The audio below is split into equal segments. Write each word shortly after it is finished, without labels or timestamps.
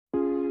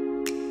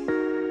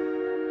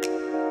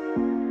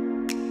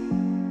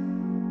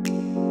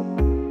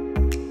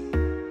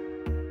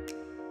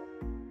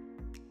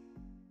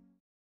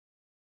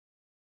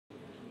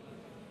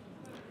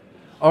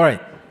All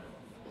right.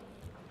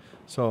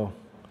 So,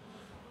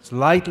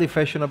 slightly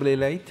fashionably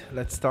late.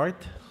 Let's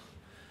start.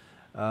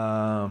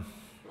 I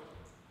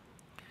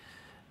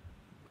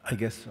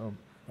guess,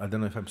 I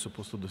don't know if I'm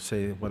supposed to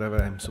say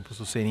whatever I'm supposed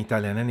to say in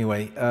Italian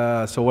anyway.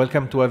 So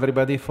welcome to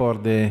everybody for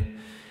the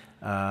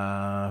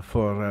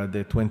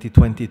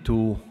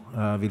 2022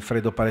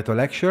 Vilfredo Pareto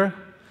lecture.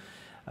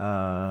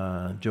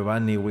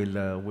 Giovanni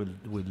will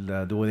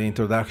do the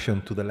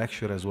introduction to the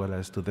lecture as well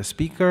as to the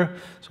speaker.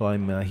 So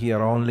I'm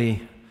here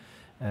only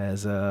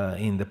as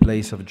in the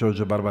place of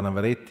Giorgio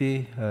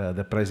Barbanavaretti,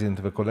 the president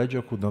of the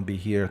Collegio, could not be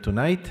here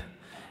tonight.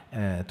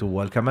 To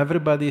welcome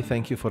everybody,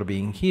 thank you for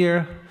being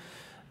here.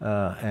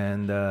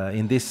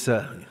 In this,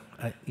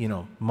 you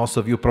know, most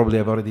of you probably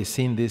have already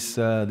seen this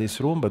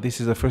room, but this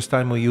is the first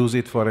time we use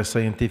it for a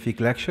scientific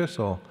lecture.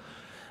 So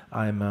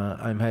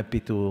I'm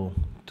happy to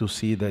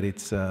see that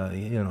it's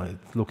you know,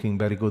 it's looking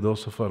very good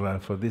also for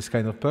this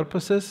kind of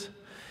purposes.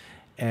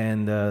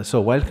 And so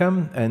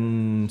welcome.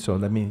 And so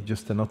let me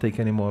just not take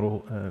any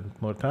more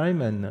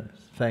time and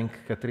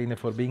thank Katrine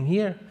for being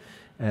here.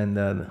 And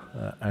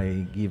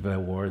I give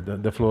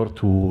the floor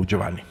to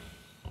Giovanni.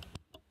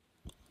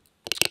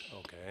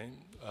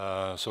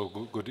 So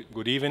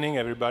good evening,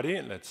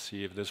 everybody. Let's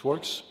see if this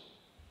works.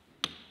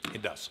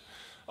 It does.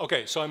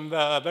 Okay, so I'm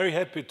very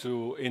happy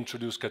to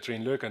introduce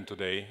Katrine Løken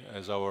today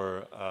as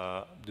our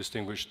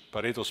distinguished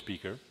Pareto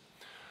speaker.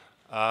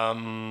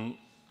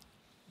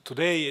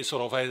 Today,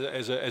 sort of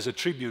as a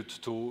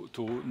tribute to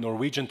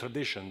Norwegian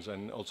traditions,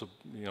 and also,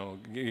 you know,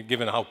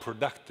 given how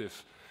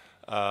productive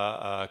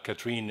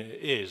Katrine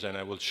is, and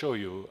I will show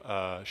you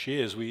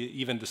she is, we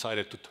even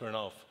decided to turn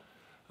off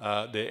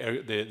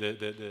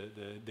the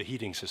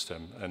heating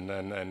system,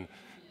 and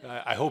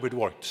I hope it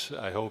worked.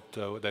 I hope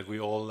that we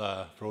all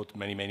wrote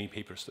many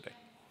papers today.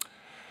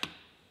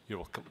 You're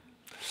welcome.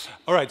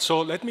 All right,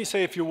 so let me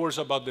say a few words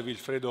about the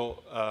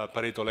Vilfredo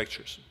Pareto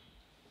lectures.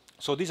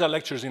 So these are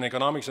lectures in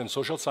economics and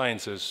social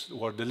sciences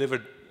who are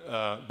delivered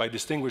by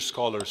distinguished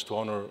scholars to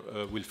honor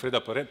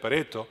Vilfredo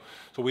Pareto.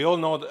 So we all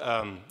know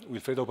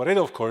Vilfredo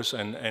Pareto, of course,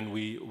 and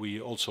we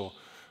also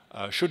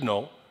should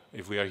know,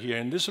 if we are here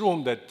in this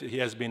room, that he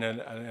has been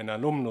an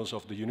alumnus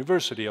of the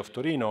University of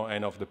Torino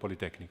and of the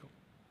Politecnico.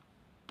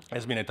 He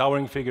has been a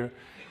towering figure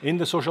in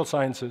the social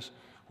sciences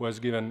who has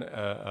given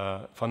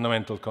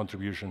fundamental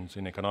contributions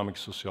in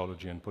economics,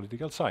 sociology, and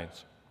political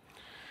science.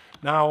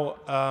 Now,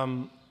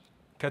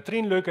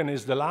 Katrine Løken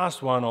is the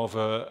last one of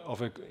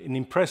an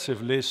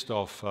impressive list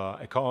of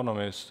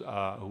economists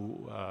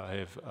who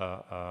have,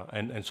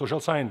 and social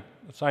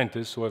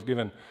scientists who have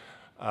given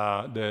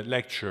the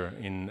lecture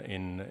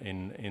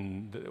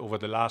over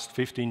the last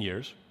 15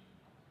 years.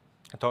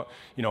 I thought,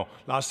 you know,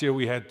 last year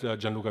we had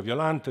Gianluca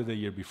Violante, the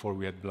year before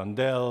we had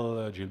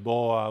Blandel,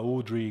 Gilboa,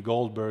 Udry,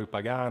 Goldberg,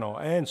 Pagano,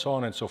 and so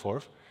on and so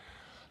forth.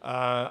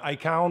 I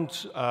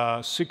count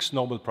 6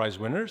 Nobel Prize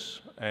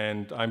winners,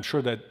 and I'm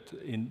sure that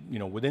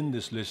within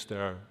this list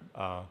there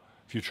are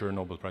future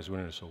Nobel Prize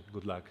winners. So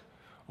good luck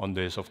on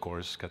this, of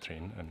course,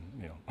 Katrine, and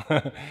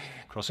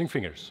crossing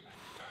fingers.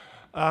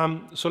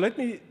 So let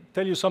me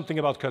tell you something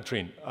about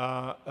Katrine.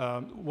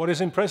 What is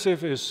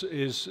impressive is,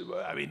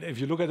 I mean, if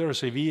you look at her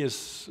CV,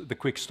 is the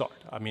quick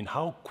start. I mean,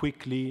 how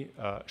quickly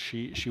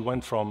she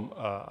went from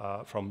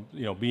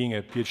being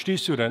a PhD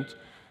student.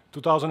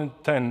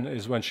 2010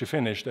 is when she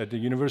finished at the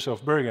University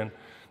of Bergen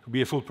to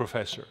be a full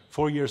professor.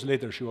 4 years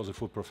later, she was a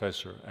full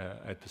professor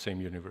at the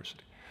same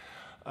university.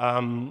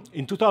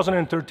 In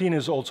 2013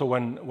 is also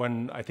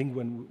when I think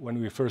when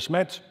we first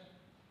met.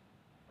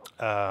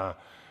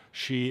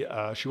 She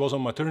was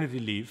on maternity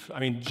leave. I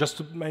mean, just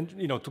to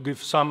to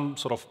give some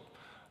sort of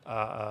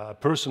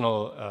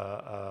personal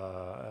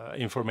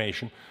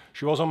information.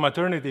 She was on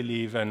maternity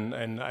leave,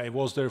 and I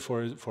was there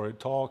for a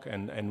talk,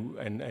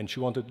 and she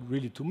wanted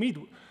really to meet.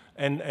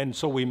 And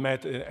so we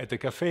met at a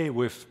cafe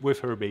with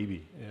her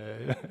baby.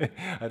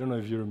 I don't know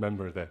if you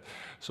remember that.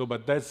 So,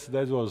 but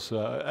that was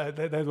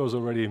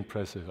already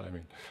impressive. I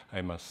mean,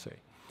 I must say.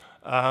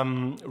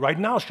 Right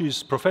now,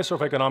 she's professor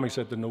of economics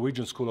at the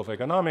Norwegian School of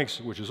Economics,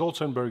 which is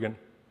also in Bergen,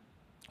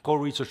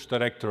 co-research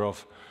director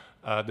of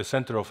the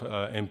Center of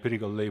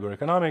Empirical Labor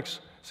Economics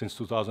since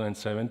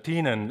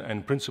 2017,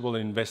 and principal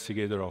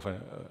investigator of,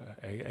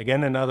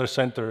 again, another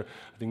center.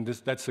 I think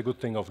that's the good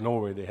thing of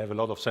Norway. They have a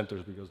lot of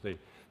centers because they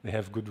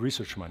have good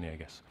research money, I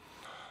guess.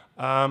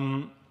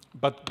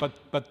 But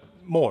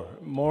more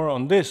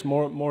on this,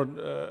 more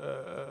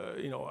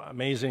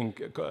amazing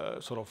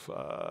sort of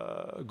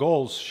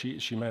goals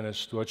she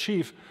managed to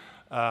achieve.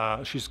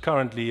 She's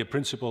currently a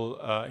principal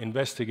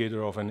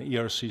investigator of an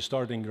ERC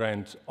starting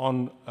grant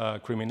on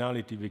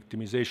criminality,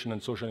 victimization,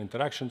 and social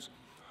interactions.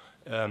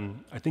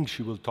 I think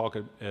she will talk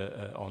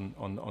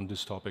on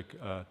this topic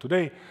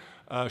today.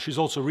 She's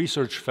also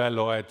research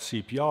fellow at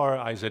CPR,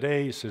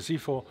 IZA,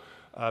 CESIFO,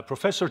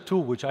 Professor 2,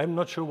 which I'm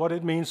not sure what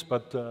it means,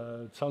 but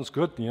it sounds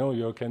good.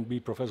 You can be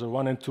Professor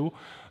 1 and 2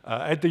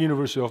 at the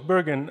University of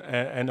Bergen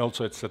and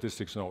also at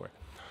Statistics Norway.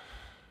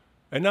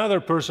 Another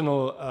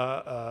personal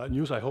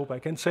news, I hope I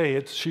can say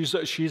it, she's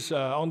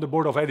on the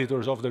board of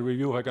editors of the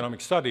Review of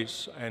Economic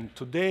Studies, and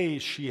today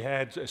she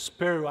had a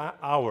spare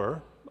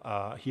hour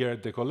here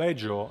at the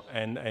Collegio,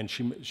 and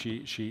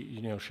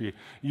she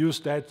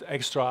used that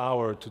extra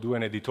hour to do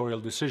an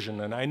editorial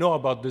decision. And I know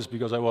about this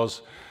because I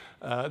was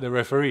the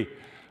referee.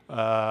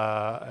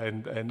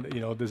 And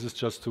this is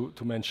just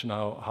to mention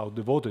how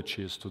devoted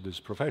she is to this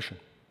profession,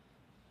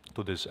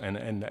 to this,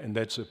 and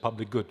that's a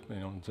public good,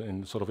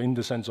 in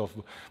the sense of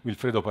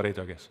Vilfredo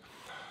Pareto, I guess.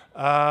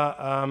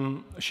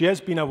 She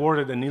has been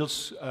awarded a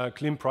Niels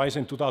Klim Prize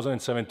in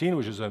 2017,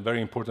 which is a very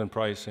important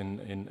prize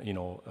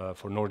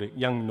for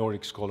young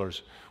Nordic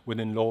scholars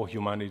within law,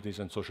 humanities,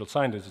 and social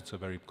sciences. It's a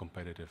very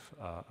competitive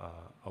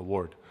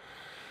award.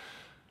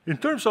 In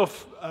terms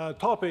of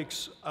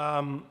topics,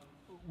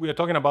 we are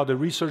talking about the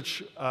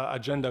research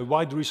agenda, a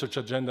wide research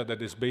agenda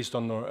that is based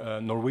on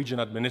Norwegian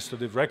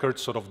administrative records,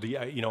 sort of the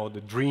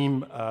the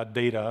dream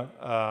data,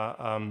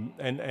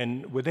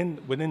 and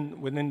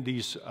within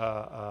these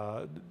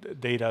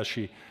data,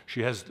 she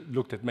has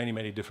looked at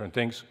many different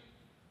things.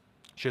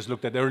 She has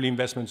looked at early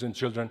investments in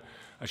children.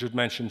 I should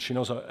mention she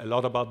knows a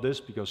lot about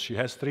this because she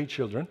has 3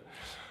 children.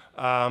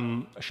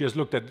 She has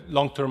looked at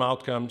long-term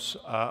outcomes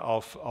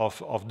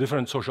of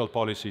different social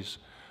policies.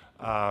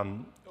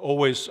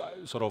 Always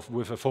sort of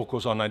with a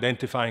focus on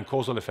identifying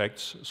causal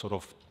effects, sort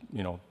of,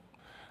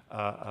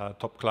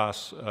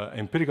 top-class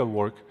empirical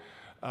work,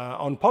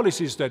 on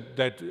policies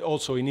that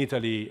also in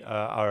Italy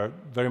are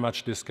very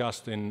much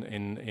discussed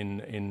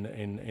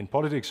in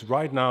politics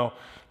right now,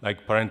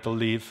 like parental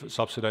leave,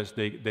 subsidized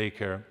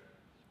daycare,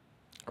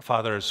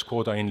 fathers'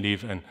 quota in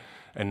leave,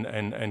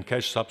 and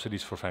cash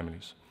subsidies for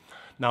families.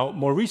 Now,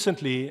 more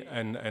recently,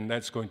 and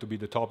that's going to be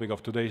the topic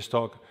of today's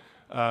talk,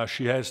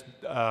 she has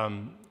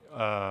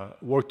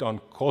worked on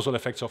causal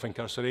effects of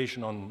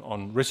incarceration,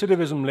 on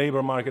recidivism,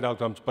 labor market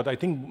outcomes, but I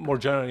think more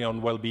generally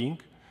on well-being,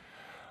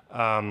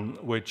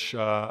 which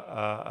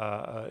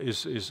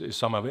is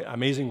some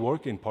amazing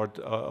work. In part,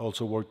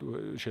 also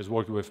she has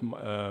worked with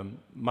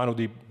Manu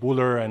Di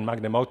Buller and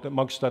Magne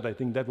Mogstad. I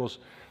think that was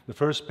the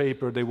first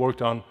paper they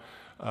worked on,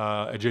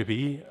 a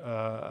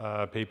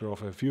JPE paper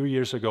of a few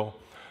years ago.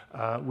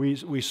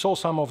 We saw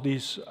some of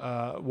these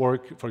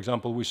work. For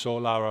example, we saw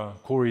Laura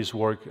Corey's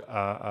work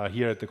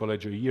here at the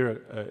Collegio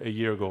a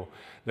year ago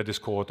that is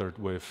co-authored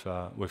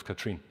with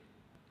Katrine.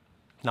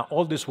 Now,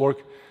 all this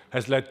work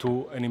has led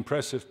to an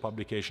impressive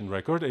publication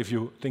record. If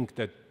you think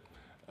that,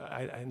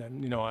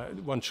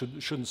 one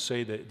shouldn't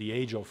say the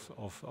age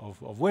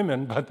of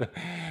women, but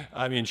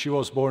I mean, she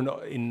was born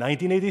in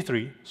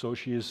 1983, so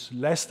she is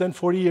less than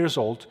 40 years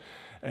old,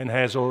 and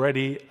has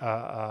already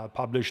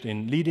published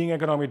in leading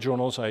economic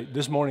journals.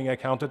 This morning I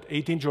counted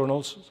 18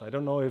 journals, so I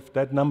don't know if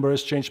that number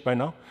has changed by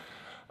now.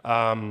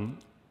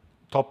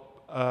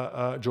 Top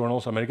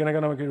journals, American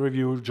Economic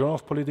Review, Journal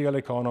of Political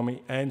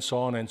Economy, and so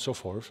on and so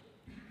forth.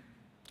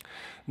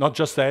 Not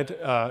just that,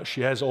 she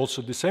has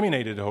also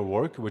disseminated her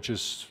work, which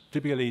is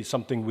typically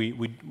something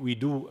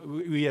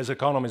we as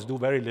economists do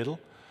very little.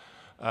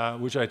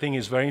 Which I think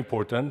is very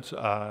important,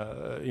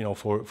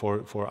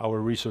 for our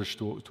research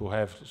to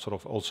have sort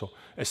of also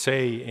a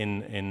say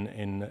in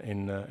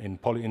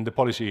the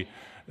policy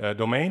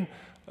domain,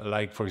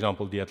 like, for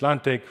example, The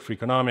Atlantic,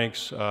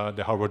 Freakonomics,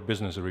 the Harvard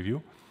Business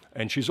Review.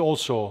 And she's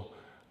also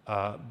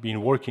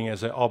been working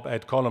as an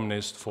op-ed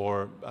columnist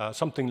for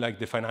something like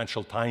the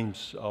Financial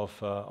Times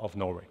of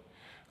Norway.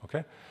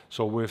 Okay?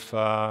 So with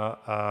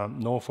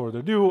no further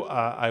ado,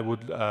 I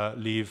would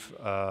leave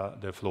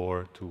the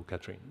floor to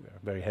Katrine. We're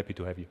very happy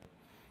to have you.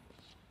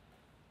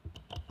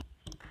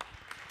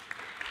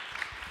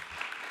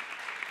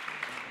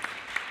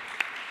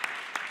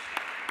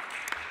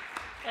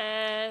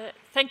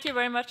 Thank you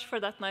very much for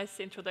that nice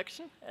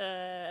introduction,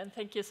 and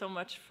thank you so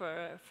much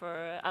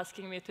for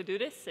asking me to do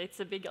this. It's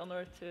a big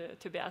honor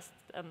to be asked,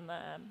 and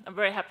I'm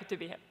very happy to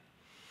be here.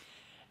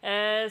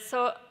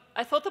 So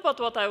I thought about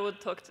what I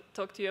would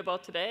talk to you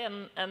about today,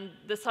 and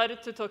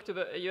decided to talk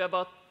to you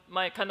about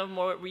my kind of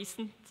more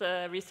recent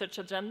research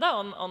agenda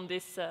on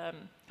this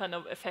kind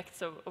of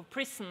effects of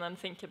prison, and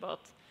think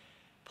about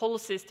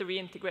policies to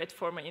reintegrate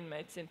former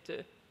inmates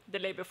into the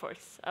labor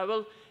force.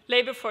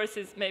 Labor force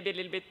is maybe a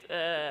little bit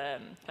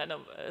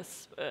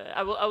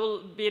I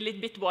will be a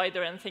little bit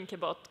wider and think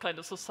about kind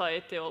of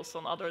society also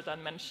on other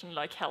dimensions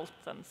like health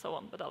and so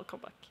on, but I'll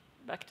come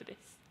back to this.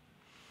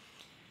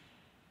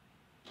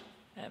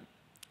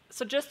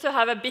 So just to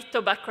have a bit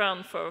of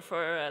background for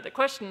the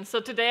question.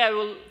 So today I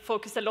will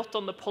focus a lot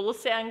on the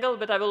policy angle,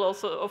 but I will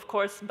also, of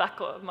course, back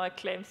my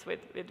claims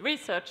with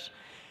research.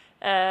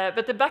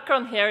 But the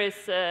background here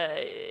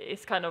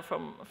is kind of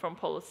from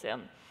policy.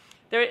 And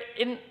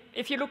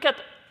if you look at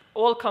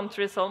all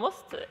countries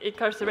almost,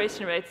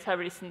 incarceration rates have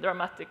risen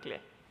dramatically.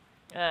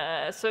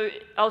 So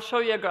I'll show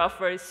you a graph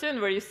very soon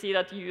where you see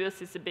that the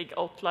US is a big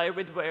outlier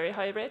with very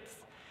high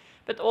rates.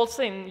 But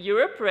also in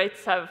Europe,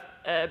 rates have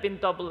been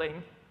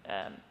doubling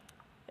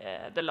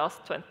the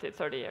last 20,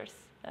 30 years.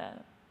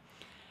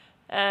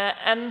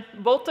 And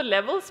both the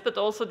levels, but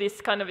also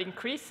these kind of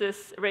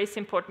increases, raise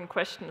important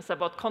questions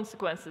about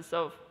consequences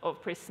of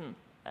prison.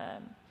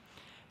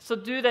 So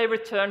do they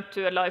return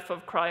to a life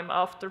of crime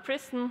after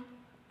prison?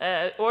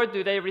 Or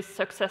do they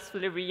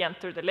successfully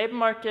re-enter the labor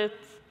market?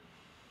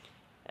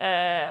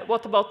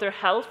 What about their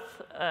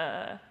health?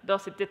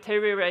 Does it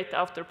deteriorate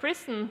after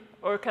prison,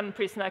 or can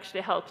prison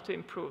actually help to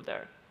improve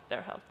their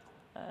health?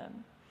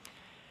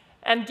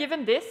 And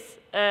given this,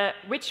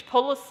 which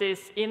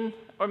policies in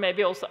or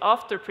maybe also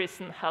after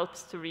prison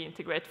helps to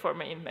reintegrate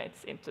former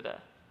inmates into the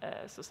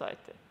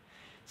society?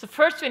 So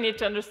first we need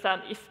to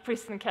understand if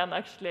prison can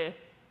actually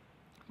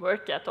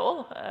work at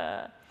all.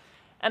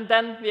 And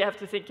then we have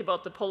to think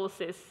about the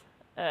policies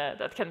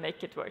that can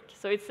make it work.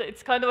 So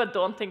it's kind of a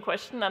daunting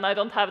question, and I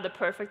don't have the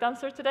perfect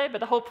answer today,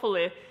 but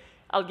hopefully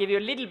I'll give you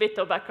a little bit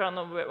of background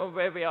on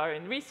where we are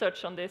in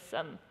research on this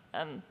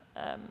and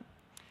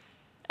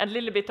a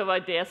little bit of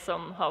ideas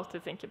on how to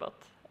think about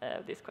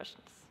these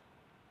questions.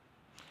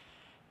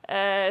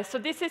 So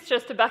this is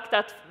just to back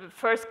that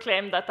first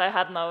claim that I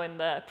had now in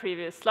the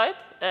previous slide.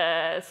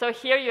 So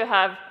here you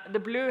have, the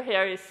blue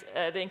here is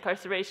the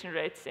incarceration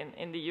rates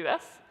in the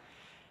US.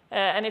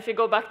 And if you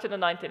go back to the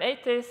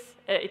 1980s,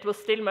 it was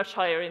still much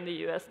higher in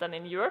the US than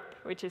in Europe,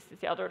 which is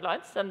the other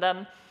lines. And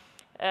then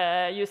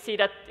you see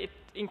that it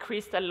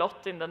increased a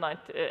lot in the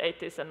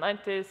 80s and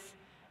 90s.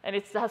 And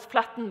it has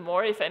flattened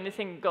more, if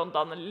anything, gone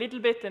down a little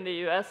bit in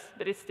the US,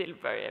 but it's still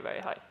very,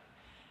 very high.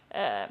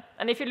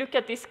 And if you look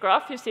at this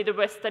graph, you see the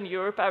Western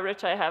Europe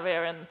average I have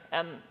here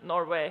and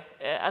Norway.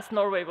 As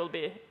Norway will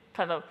be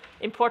kind of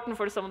important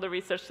for some of the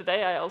research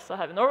today, I also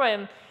have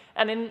Norway.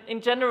 And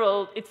in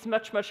general, it's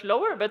much, much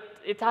lower, but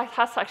it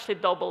has actually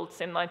doubled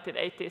since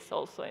 1980s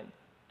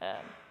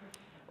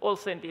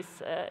also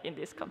in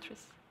these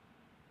countries.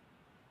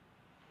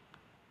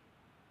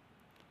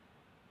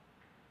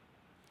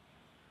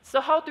 So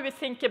how do we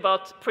think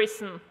about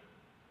prison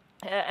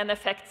and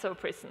effects of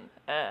prison?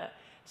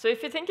 So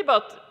if you think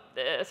about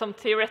some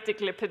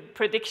theoretical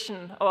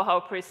prediction of how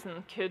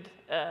prison could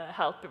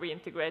help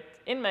reintegrate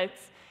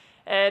inmates,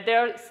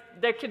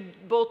 there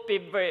could both be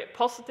very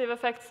positive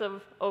effects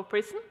of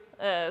prison,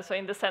 so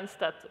in the sense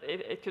that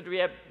it could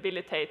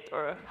rehabilitate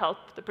or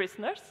help the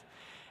prisoners,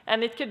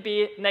 and it could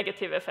be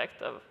negative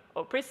effect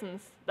of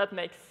prisons that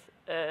makes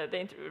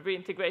the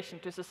reintegration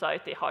to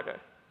society harder.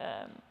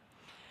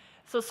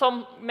 So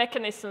some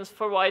mechanisms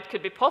for why it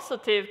could be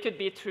positive could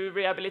be through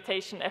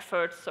rehabilitation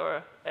efforts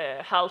or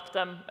help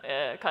them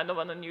kind of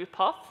on a new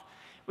path,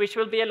 which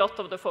will be a lot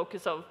of the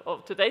focus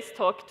of today's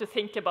talk, to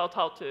think about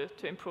how to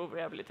improve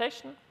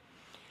rehabilitation.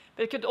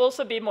 But it could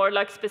also be more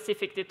like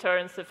specific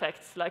deterrence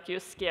effects, like you're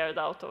scared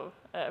out of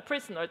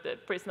prison, or the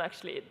prison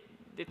actually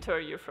deter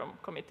you from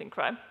committing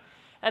crime.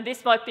 And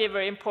this might be a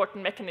very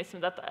important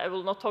mechanism that I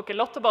will not talk a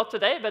lot about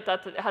today, but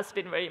that has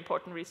been very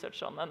important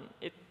research on, and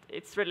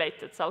it's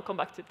related, so I'll come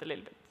back to it a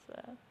little bit.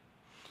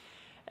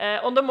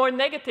 On the more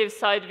negative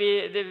side,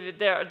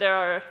 there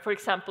are, for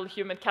example,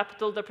 human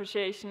capital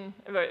depreciation,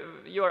 where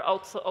you're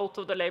out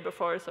of the labor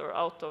force or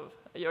out of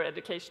your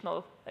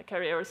educational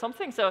career or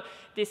something. So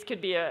this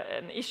could be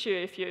an issue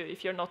if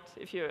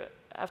you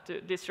have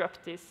to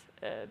disrupt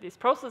these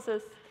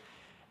processes.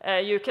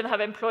 You can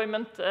have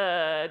employment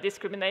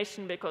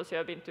discrimination because you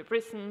have been to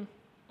prison.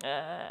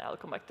 I'll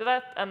come back to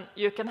that. And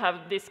you can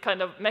have this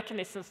kind of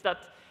mechanisms that,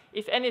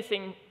 if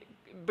anything,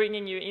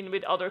 bringing you in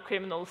with other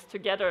criminals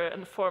together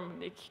and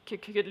it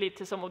could lead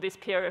to some of these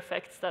peer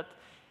effects, that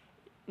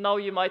now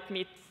you might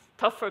meet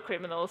tougher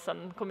criminals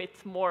and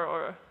commit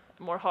more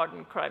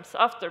hardened crimes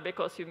after,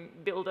 because you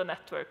build a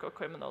network of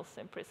criminals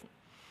in prison.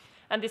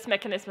 And this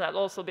mechanism has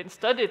also been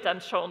studied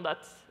and shown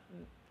that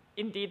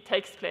indeed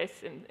takes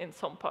place in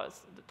some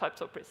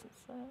types of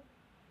prisons.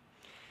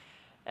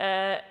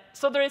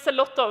 So there is a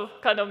lot of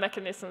kind of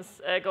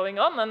mechanisms going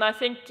on, and I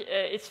think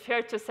it's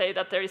fair to say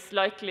that there is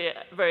likely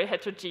very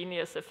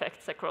heterogeneous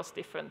effects across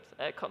different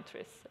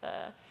countries.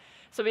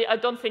 So I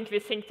don't think we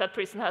think that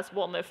prison has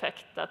one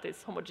effect that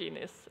is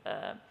homogeneous.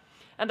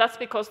 And that's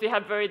because we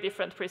have very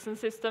different prison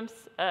systems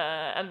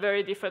and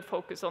very different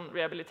focus on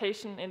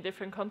rehabilitation in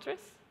different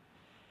countries.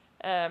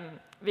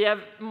 We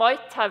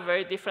might have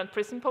very different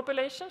prison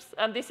populations,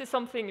 and this is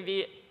something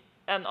we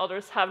and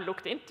others have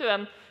looked into,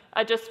 and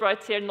I just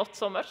write here not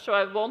so much, so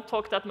I won't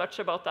talk that much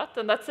about that.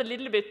 And that's a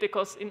little bit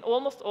because in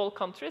almost all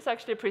countries,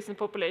 actually, prison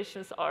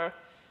populations are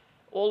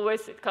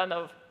always kind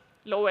of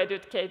low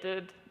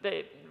educated,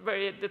 they're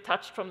very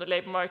detached from the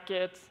labor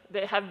market,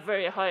 they have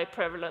very high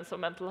prevalence of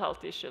mental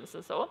health issues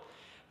and so on.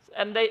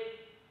 And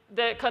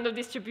the kind of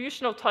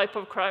distribution of type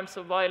of crimes,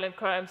 so violent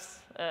crimes,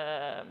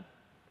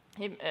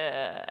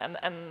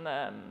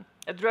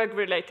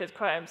 drug-related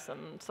crimes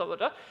and so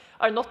on,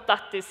 are not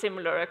that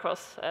dissimilar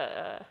across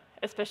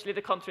especially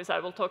the countries I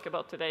will talk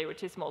about today,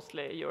 which is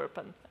mostly Europe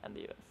and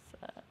the US.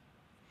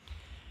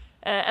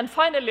 And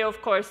finally,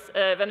 of course,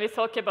 when we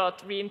talk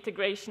about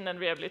reintegration and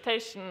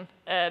rehabilitation,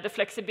 the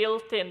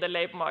flexibility in the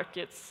labor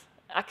markets,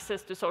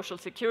 access to social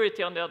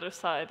security on the other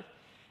side,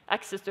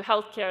 access to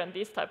healthcare and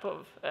these type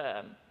of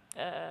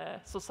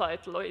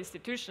societal or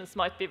institutions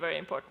might be very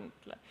important.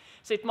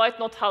 So it might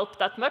not help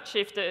that much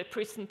if the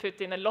prison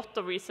put in a lot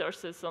of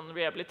resources on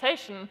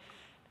rehabilitation,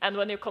 and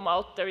when you come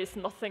out, there is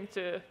nothing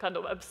to kind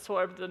of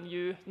absorb the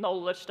new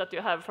knowledge that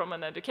you have from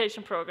an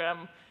education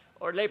program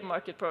or labor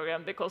market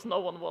program, because no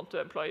one wants to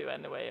employ you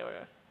anyway,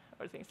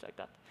 or things like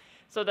that.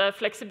 So the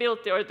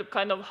flexibility, or the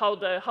kind of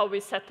how we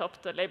set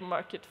up the labor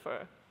market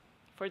for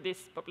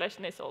this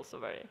population is also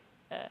very,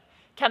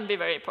 can be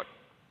very important.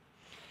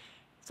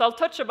 So I'll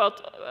touch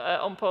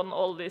upon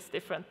all these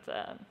different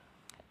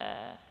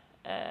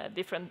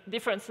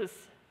differences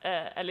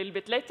a little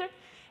bit later.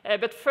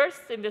 But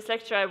first, in this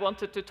lecture, I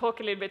wanted to talk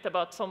a little bit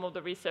about some of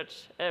the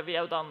research we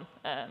have done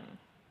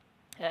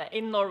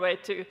in Norway,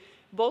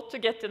 both to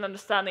get an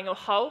understanding of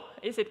how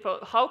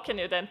can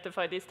you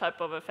identify these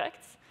type of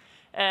effects,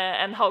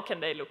 and how can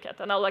they look at.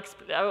 And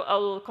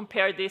I'll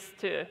compare this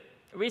to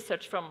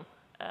research from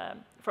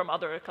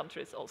other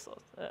countries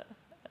also.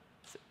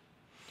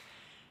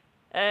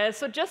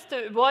 So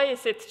why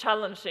is it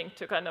challenging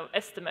to kind of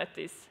estimate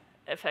these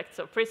effects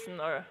of prison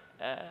or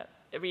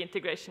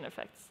reintegration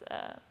effects?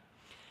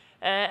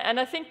 And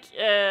I think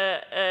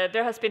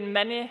there has been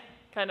many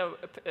kind of,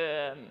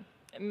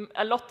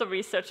 a lot of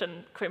research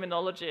and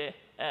criminology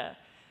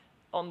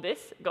on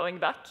this going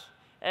back,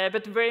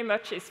 but very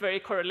much is very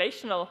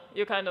correlational.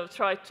 You kind of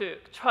try to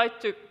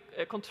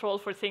control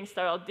for things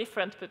that are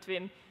different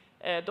between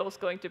those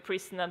going to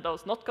prison and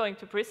those not going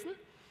to prison.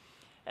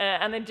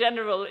 And in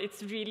general,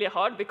 it's really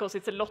hard because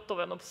it's a lot of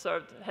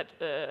unobserved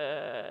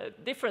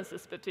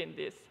differences between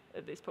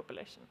this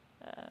population.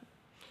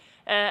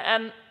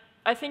 And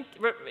I think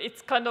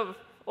it's kind of,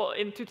 well,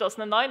 in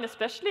 2009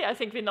 especially, I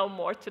think we know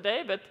more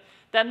today, but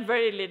then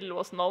very little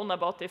was known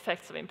about the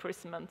effects of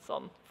imprisonments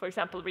on, for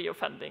example,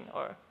 reoffending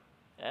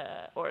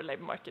or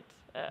labor market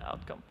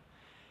outcome.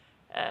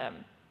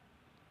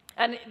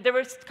 And there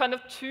was kind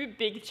of two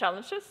big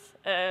challenges.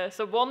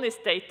 So one is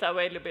data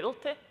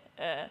availability.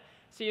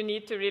 So you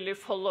need to really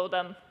follow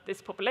then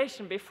this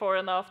population before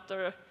and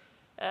after,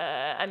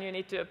 and you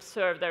need to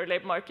observe their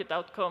labor market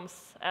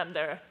outcomes and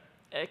their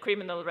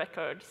criminal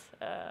records.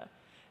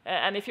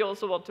 And if you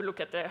also want to look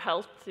at their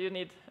health, you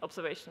need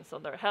observations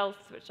on their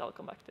health, which I'll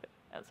come back to,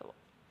 and so on.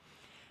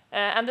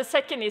 And the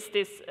second is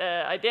this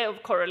idea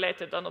of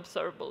correlated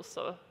unobservables.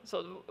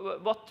 So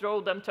what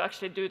drove them to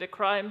actually do the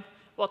crime?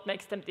 What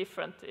makes them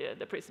different,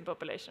 the prison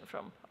population,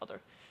 from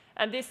other?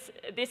 And this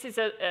is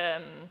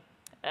a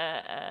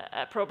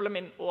problem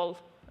in all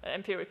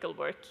empirical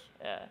work,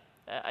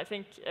 I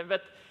think.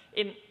 But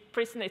in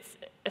prison, it's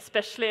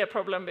especially a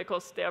problem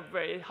because they are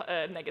very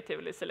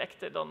negatively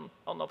selected on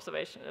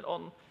observation,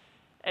 on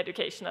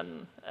education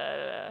and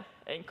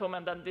income,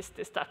 and then this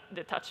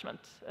detachment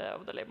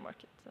of the labor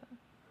market.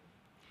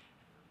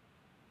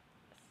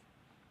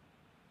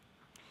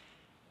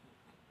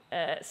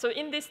 So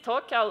in this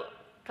talk, I'll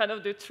kind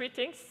of do three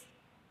things.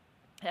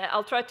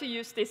 I'll try to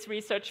use this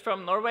research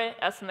from Norway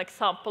as an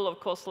example of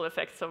causal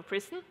effects of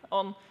prison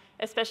on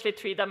especially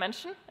three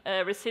dimensions: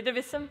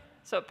 recidivism,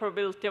 so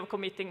probability of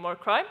committing more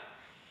crime,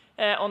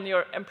 on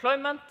your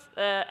employment,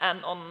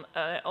 and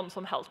on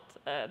some health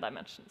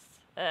dimensions.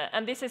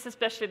 And this is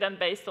especially then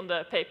based on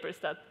the papers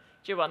that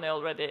Giovanni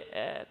already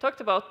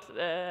talked about.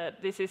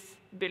 This is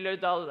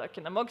Billerdal,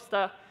 Løken, and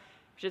Mogstad,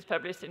 which is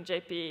published in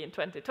JP in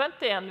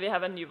 2020, and we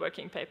have a new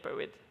working paper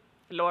with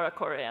Laura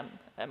Corey and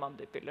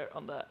Mandy Piller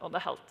on the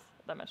health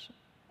dimension.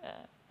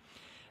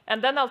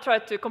 And then I'll try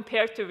to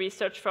compare to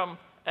research from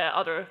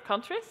other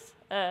countries,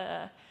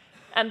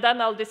 and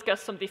then I'll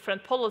discuss some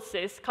different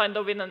policies, kind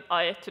of in an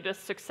eye to the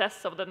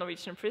success of the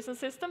Norwegian prison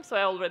system. So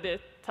I already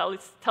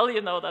tell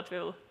you now that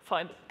we'll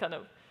find kind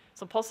of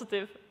some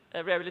positive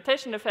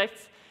rehabilitation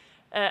effects,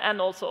 and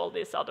also all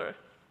these other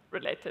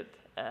related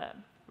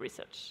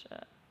research.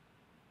 Yes.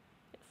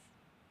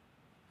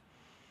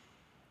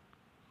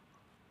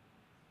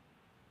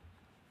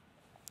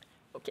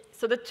 Okay,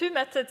 so the two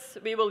methods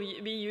we will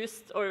be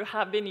used or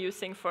have been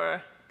using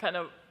for kind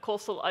of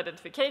causal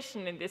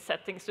identification in this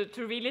setting, so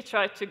to really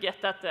try to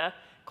get at the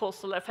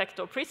causal effect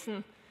of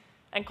prison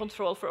and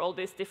control for all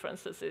these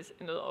differences is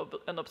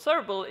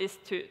unobservable, is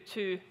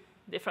two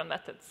different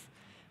methods.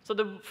 So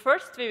the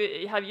first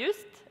we have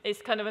used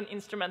is kind of an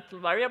instrumental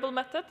variable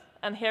method,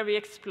 and here we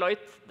exploit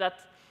that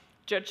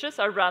judges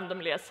are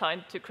randomly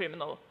assigned to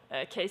criminal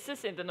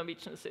cases in the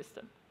Norwegian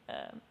system.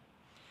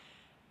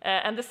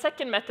 And the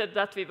second method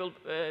that we will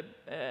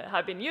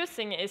have been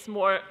using is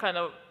more kind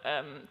of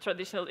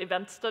traditional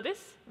event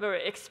studies, where we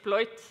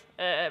exploit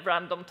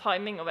random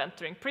timing of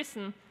entering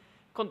prison,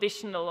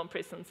 conditional on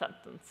prison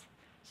sentence.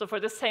 So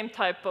for the same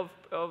type of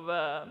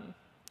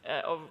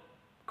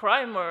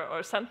crime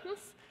or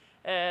sentence,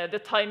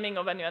 the timing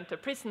of when you enter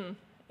prison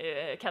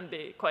can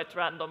be quite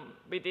random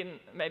within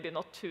maybe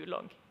not too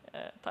long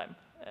time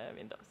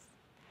windows.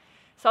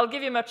 So I'll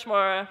give you much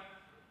more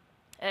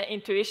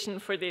intuition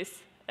for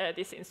these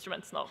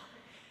instruments now.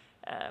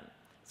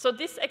 So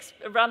this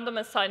random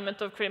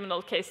assignment of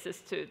criminal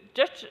cases to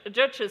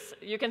judges,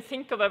 you can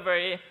think of a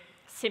very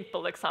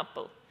simple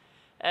example.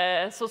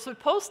 So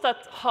suppose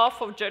that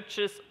half of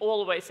judges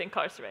always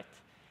incarcerate.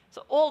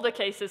 So all the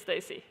cases they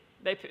see,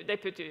 they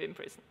put you in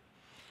prison.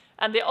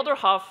 And the other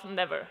half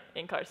never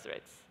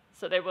incarcerates.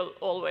 So they will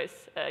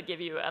always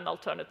give you an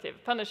alternative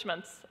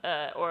punishment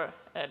or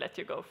let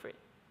you go free.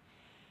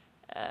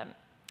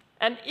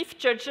 And if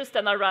judges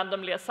then are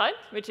randomly assigned,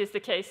 which is the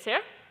case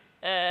here,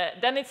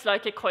 then it's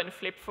like a coin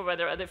flip for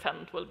whether a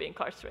defendant will be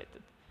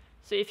incarcerated.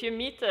 So if you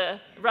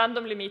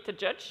randomly meet a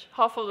judge,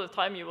 half of the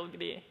time you will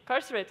be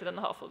incarcerated and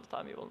half of the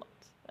time you will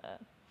not.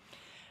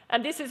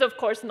 And this is, of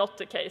course, not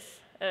the case.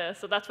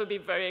 So that would be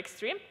very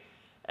extreme.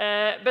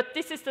 But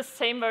this is the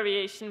same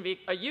variation we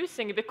are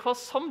using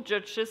because some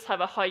judges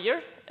have a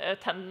higher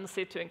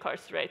tendency to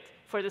incarcerate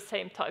for the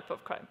same type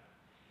of crime.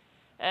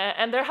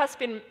 And there has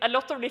been a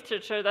lot of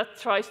literature that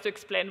tries to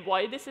explain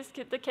why this is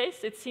the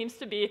case. It seems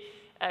to be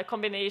a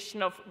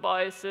combination of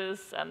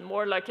biases and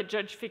more like a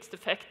judge-fixed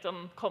effect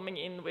on coming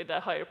in with a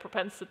higher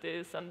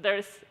propensities. And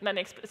there's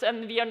many,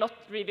 and we are not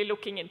really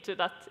looking into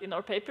that in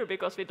our paper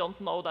because we don't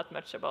know that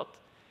much about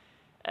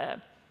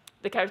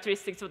the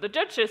characteristics of the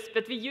judges,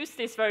 but we use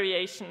this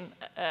variation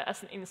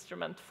as an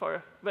instrument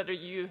for whether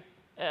you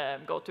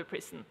go to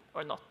prison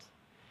or not.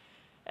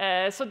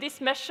 So this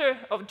measure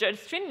of judge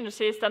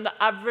stringency is then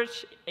the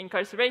average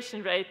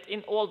incarceration rate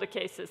in all the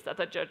cases that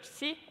a judge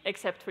sees,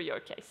 except for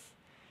your case.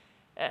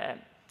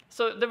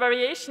 So the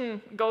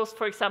variation goes,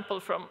 for example,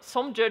 from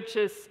some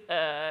judges,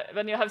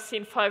 when you have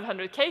seen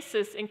 500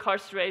 cases,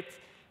 incarcerate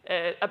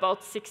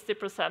about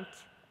 60%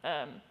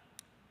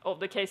 of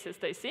the cases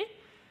they see,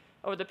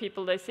 or the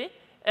people they see.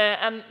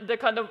 And the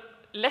kind of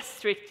less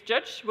strict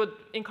judge would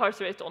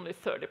incarcerate only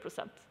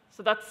 30%.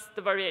 So that's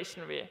the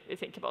variation we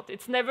think about.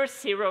 It's never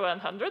 0 and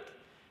 100,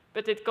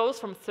 but it goes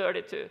from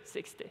 30 to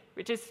 60,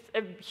 which is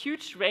a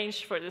huge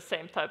range for the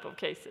same type of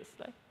cases.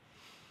 Right?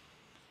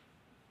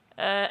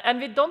 And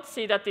we don't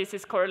see that this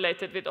is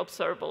correlated with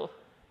observable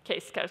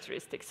case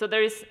characteristics. So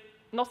there is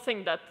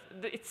nothing that,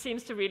 it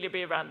seems to really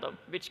be random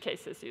which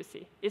cases you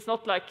see. It's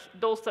not like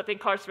those that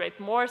incarcerate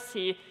more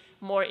see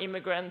more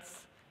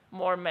immigrants,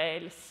 more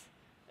males,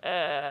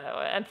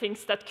 and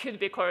things that could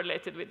be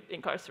correlated with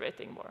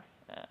incarcerating more.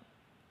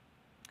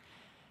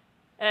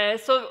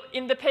 So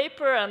in the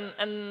paper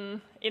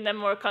and in a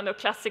more kind of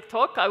classic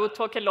talk, I would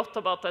talk a lot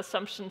about the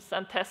assumptions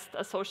and tests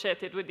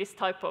associated with this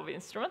type of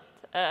instrument.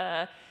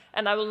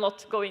 And I will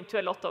not go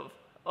into a lot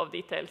of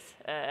details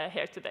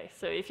here today.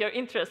 So if you're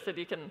interested,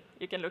 you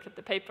can look at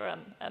the paper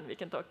and we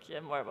can talk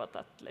more about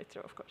that later,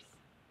 of course.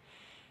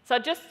 So I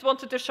just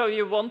wanted to show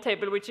you one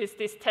table, which is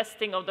this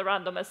testing of the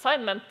random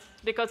assignment,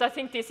 because I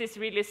think this is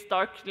really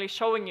starkly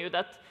showing you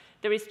that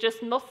there is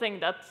just nothing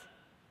that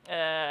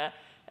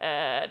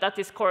that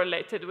is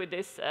correlated with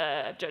this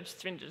judge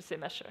stringency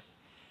measure.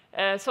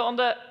 So on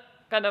the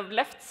kind of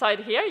left side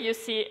here, you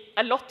see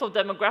a lot of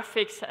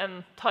demographics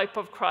and type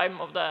of crime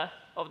of the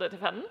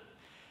defendant.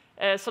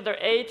 So their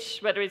age,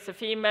 whether it's a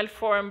female,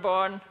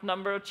 foreign-born,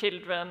 number of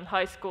children,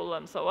 high school,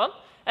 and so on,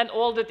 and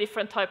all the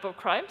different type of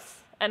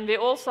crimes. And we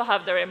also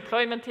have their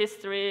employment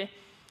history,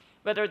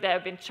 whether they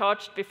have been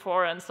charged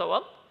before, and so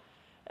on.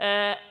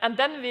 And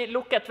then we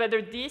look at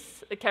whether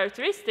these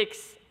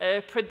characteristics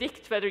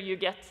predict whether you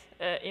get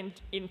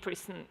in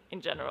prison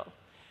in general.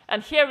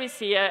 And here we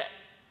see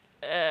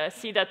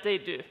that they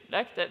do.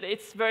 Like that,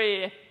 it's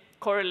very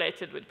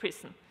correlated with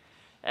prison.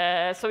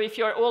 So if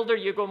you're older,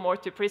 you go more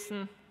to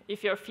prison.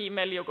 If you're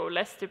female, you go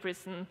less to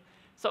prison.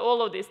 So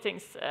all of these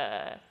things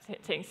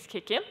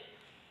kick in.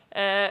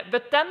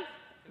 But then,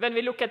 when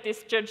we look at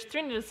this judge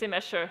stringency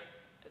measure,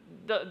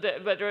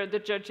 whether the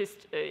judge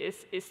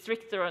is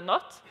stricter or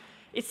not,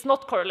 it's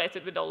not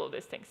correlated with all of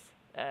these things.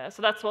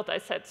 So that's what I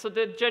said. So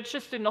the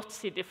judges do not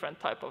see different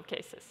type of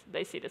cases.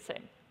 They see the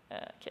same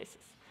cases.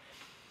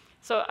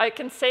 So I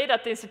can say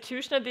that the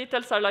institutional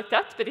details are like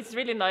that, but it's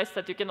really nice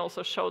that you can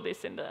also show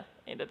this in the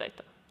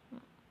data.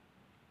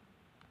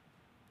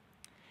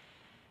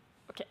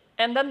 Okay,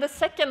 and then the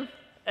second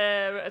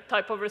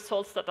type of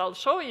results that I'll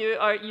show you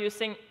are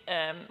using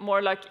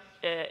more like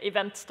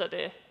event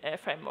study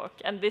framework.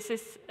 And this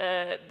is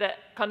the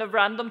kind of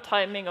random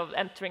timing of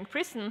entering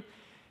prison,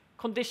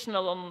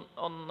 conditional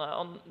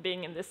on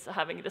being in this,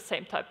 having the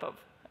same type of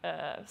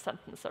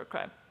sentence or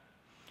crime.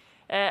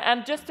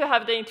 And just to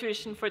have the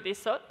intuition for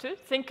this too,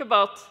 think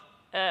about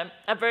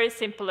a very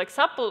simple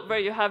example where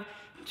you have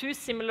two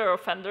similar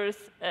offenders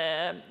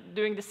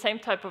doing the same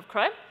type of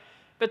crime,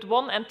 but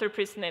one entered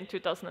prison in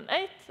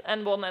 2008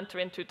 and one entered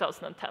in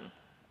 2010.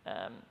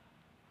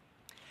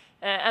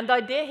 And the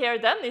idea here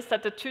then is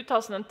that the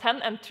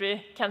 2010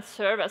 entry can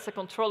serve as a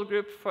control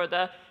group for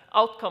the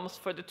outcomes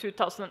for the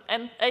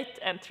 2008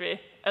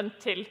 entry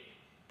until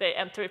they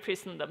enter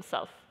prison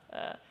themselves.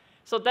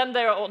 So then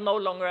they are no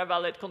longer a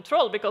valid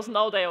control, because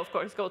now they, of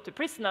course, go to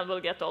prison and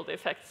will get all the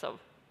effects of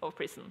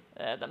prison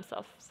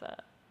themselves.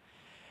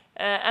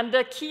 And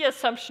the key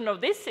assumption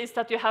of this is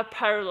that you have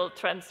parallel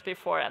trends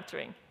before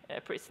entering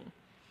prison.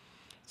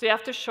 So you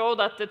have to show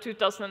that the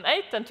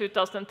 2008 and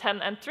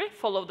 2010 entry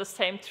follow the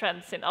same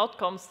trends in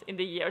outcomes in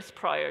the years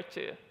prior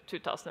to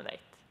 2008.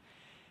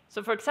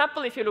 So for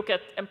example, if you look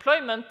at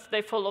employment,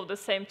 they follow the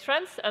same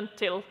trends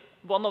until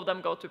one of them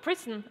go to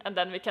prison, and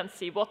then we can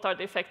see what are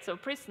the effects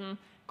of prison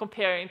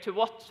comparing to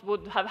what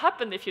would have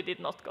happened if you did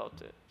not go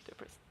to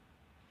prison.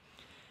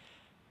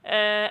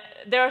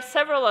 There are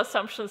several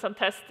assumptions and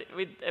tests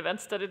with event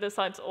study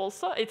designs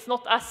also. It's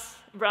not as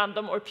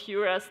random or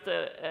pure as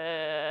the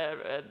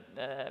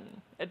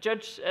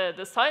judge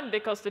design,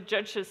 because the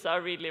judges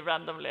are really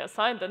randomly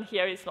assigned, and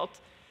here it's not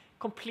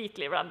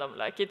completely random.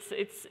 Like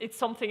it's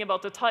something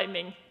about the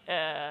timing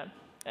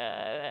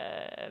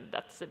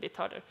that's a bit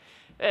harder.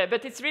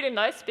 But it's really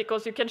nice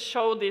because you can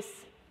show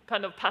these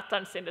kind of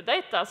patterns in the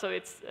data, so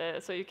it's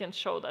so you can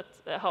show that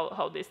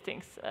how these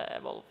things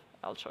evolve.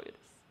 I'll show you this.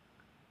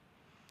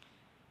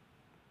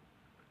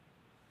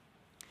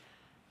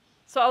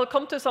 So I'll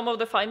come to some of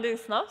the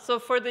findings now. So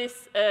for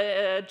this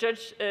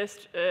judge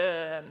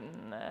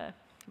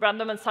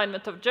random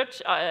assignment of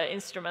judge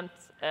instrument,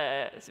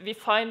 we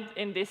find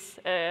in this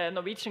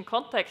Norwegian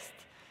context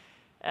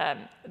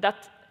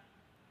that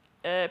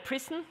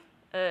prison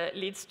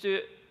leads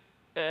to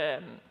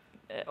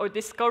or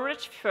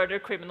discourage further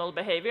criminal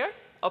behavior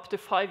up to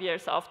 5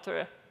 years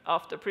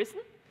after prison.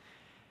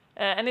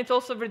 And it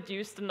also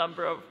reduced the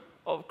number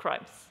of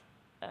crimes.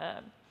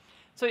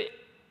 So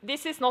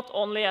this is not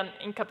only an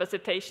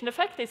incapacitation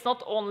effect, it's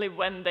not only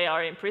when they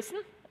are in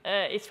prison,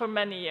 it's for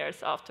many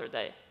years after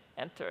they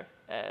enter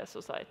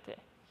society.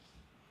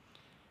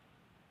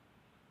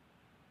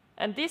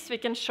 And this we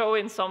can show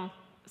in some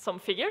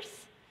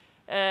figures.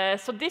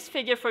 So this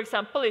figure, for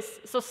example, is,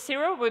 so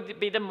 0 would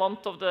be the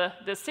month of the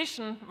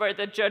decision where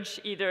the judge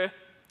either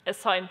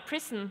assigned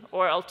prison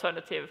or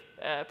alternative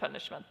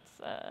punishments.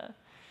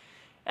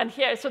 And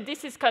here, so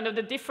this is kind of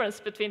the difference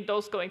between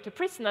those going to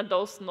prison and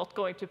those not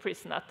going to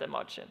prison at the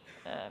margin.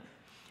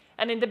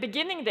 And in the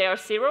beginning, they are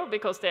 0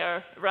 because they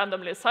are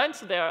randomly assigned,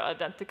 so they are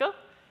identical.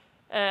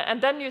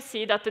 And then you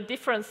see that the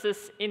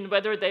differences in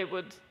whether they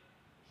would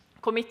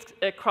commit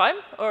a crime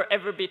or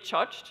ever be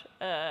charged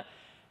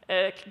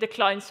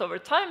declines over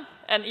time.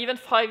 And even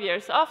 5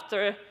 years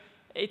after,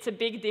 it's a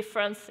big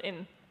difference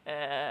in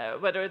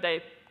whether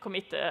they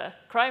commit a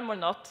crime or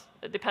not,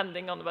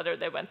 depending on whether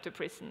they went to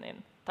prison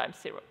in time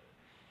 0.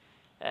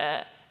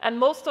 And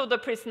most of the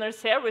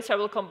prisoners here, which I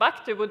will come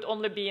back to, would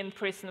only be in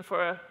prison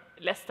for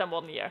less than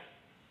 1 year.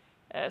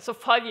 So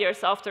 5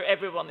 years after,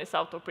 everyone is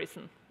out of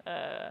prison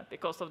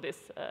because of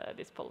this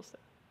policy,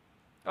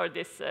 or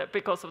this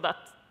because of that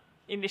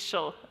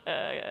initial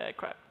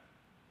crime.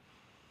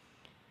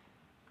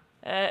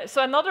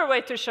 So another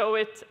way to show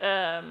it,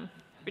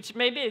 which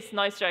maybe is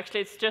nicer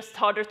actually, it's just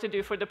harder to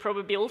do for the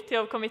probability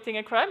of committing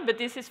a crime, but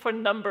this is for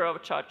number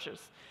of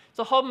charges.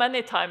 So how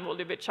many times will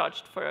you be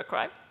charged for a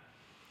crime?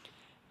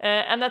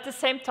 And at the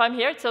same time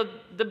here, so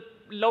the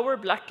lower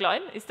black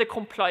line is the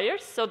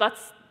compliers. So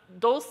that's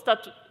those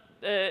that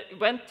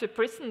went to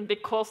prison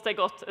because they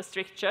got a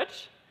strict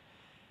judge.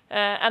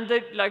 And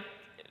the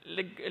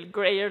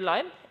grayer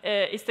line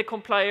is the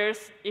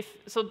compliers,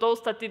 so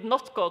those that did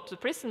not go to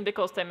prison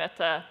because they met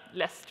a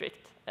less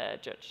strict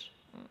judge.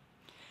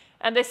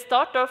 And they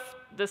start off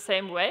the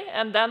same way,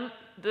 and then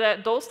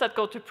those that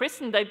go to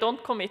prison, they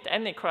don't commit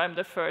any crime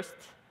the first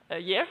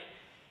year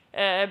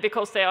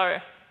because they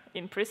are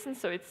in prison,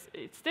 so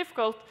it's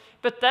difficult.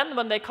 But then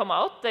when they come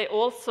out, they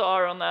also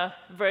are on a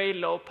very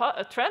low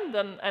trend,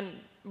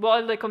 and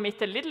while they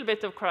commit a little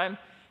bit of crime,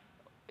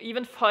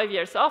 even 5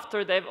 years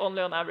after, they've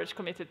only on average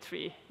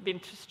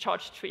been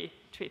charged three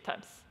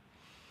times.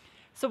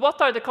 So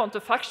what are the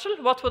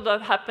counterfactual? What would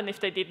have happened if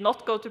they did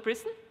not go to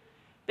prison?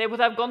 They would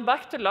have gone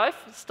back to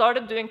life,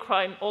 started doing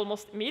crime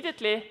almost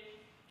immediately,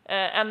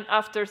 and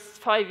after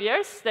 5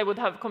 years, they would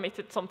have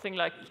committed something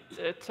like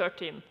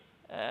 13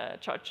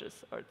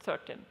 charges or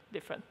 13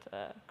 different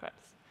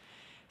crimes.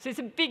 So it's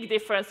a big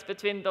difference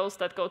between those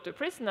that go to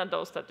prison and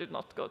those that do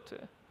not go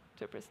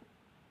to prison.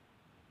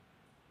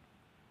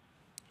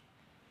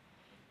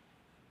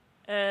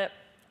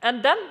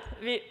 And then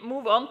we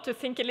move on to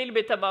think a little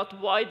bit about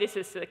why this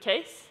is the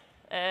case.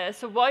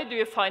 So why do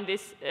you find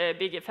this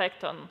big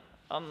effect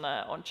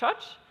on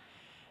charge?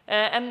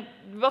 And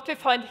what we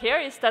find here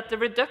is that the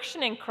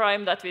reduction in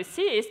crime that we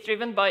see is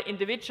driven by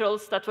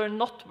individuals that were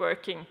not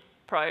working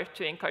prior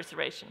to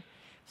incarceration.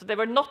 So they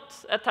were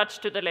not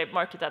attached to the labor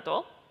market at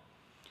all.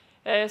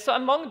 So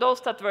among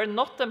those that were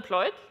not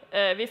employed,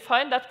 we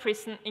find that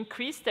prison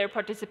increased their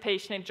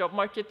participation in job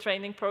market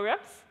training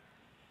programs.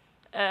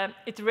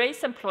 It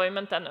raised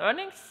employment and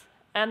earnings,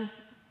 and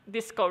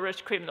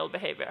discouraged criminal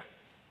behavior.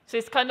 So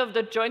it's kind of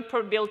the joint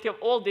probability of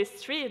all these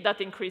three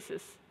that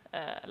increases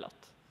a lot.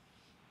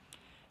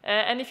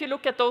 And if you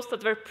look at those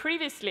that were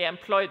previously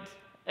employed,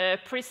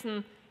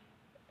 prison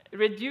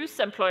reduce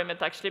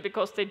employment actually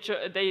because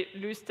they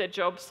lose their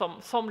job,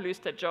 some lose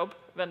their job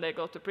when they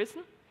go to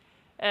prison,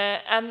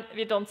 and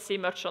we don't see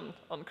much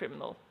on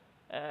criminal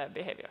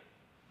behavior.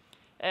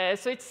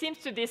 So it seems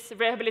to this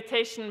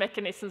rehabilitation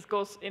mechanisms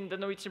goes in the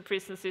Norwegian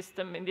prison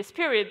system in this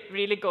period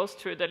really goes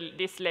through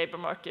this labor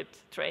market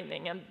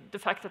training, and the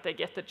fact that they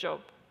get a job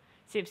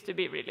seems to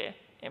be really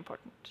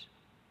important.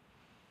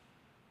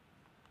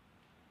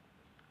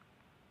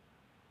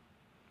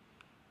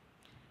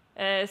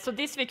 So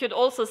this we could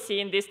also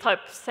see in this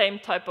same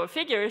type of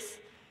figures.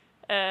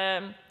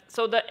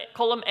 So the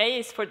column A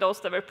is for those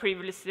that were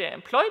previously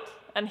employed,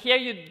 and here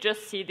you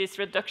just see this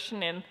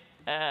reduction in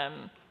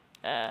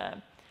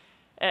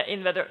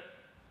whether,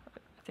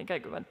 I think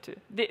I went to,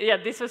 yeah,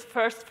 this was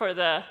first for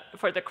the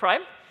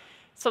crime.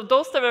 So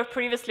those that were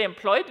previously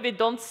employed, we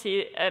don't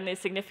see any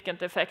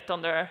significant effect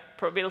on their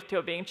probability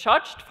of being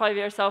charged 5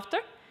 years after.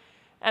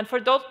 And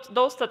for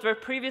those that were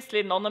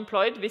previously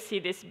non-employed, we see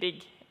this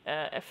big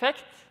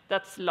effect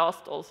that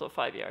lasts also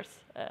 5 years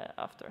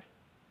after.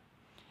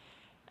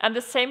 And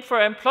the same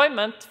for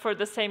employment for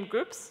the same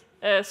groups.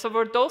 So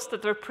for those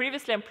that were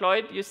previously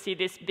employed, you see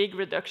this big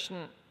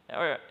reduction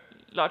or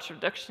large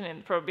reduction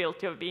in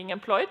probability of being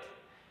employed.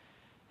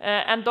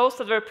 And those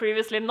that were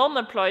previously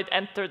non-employed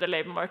enter the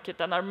labor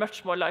market and are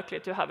much more likely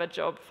to have a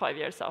job 5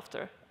 years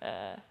after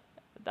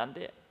than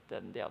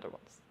the other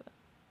ones.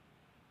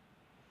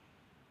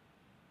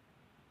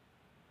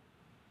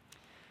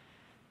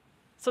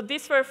 So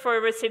these were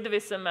for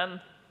recidivism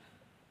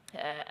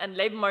and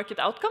labor market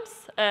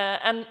outcomes.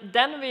 And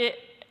then we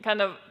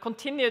kind of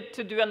continued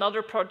to do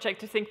another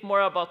project to think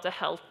more about the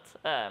health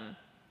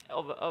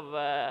of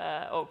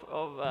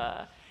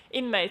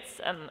inmates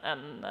and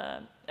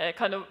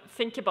kind of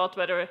think about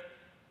whether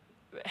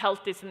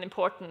health is an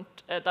important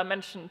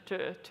dimension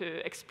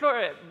to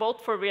explore,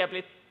 both for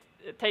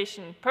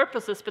rehabilitation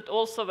purposes, but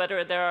also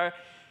whether there are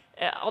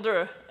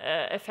other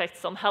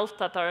effects on health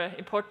that are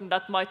important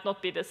that might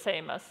not be the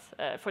same as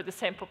for the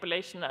same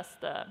population as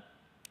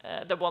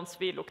the ones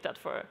we looked at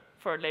for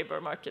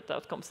labor market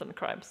outcomes and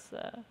crimes.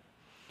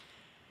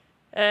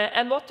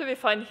 And what do we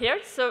find here?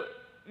 So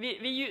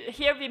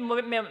here we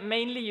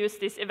mainly use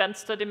these event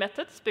study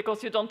methods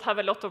because you don't have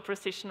a lot of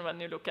precision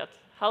when you look at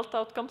health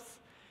outcomes.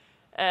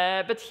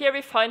 But here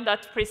we find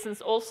that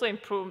prisons also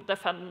improve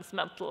defendants'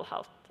 mental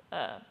health.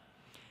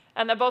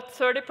 And about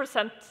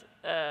 30%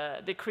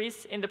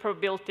 decrease in the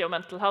probability of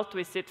mental health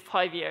visit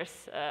 5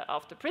 years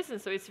after prison.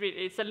 So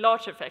it's a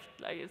large effect,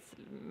 like it's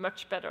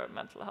much better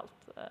mental health.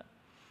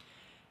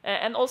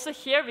 And also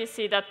here we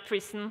see that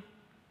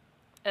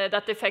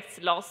that effects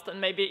last and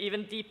maybe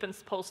even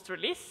deepens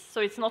post-release.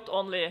 So it's not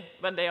only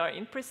when they are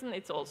in prison,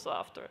 it's also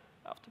after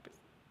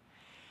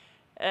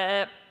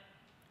prison.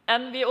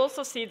 And we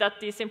also see that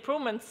these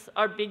improvements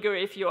are bigger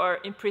if you are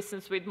in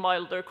prisons with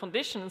milder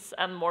conditions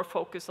and more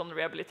focus on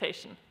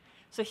rehabilitation.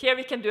 So here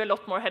we can do a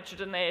lot more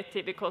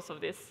heterogeneity because of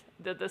this,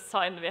 the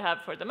design we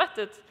have for the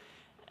method.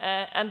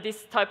 And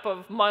this type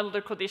of milder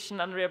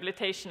condition and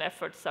rehabilitation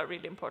efforts are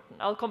really important.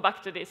 I'll come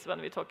back to this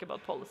when we talk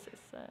about policies.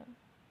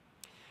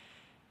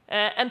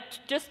 And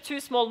just 2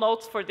 small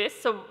notes for this.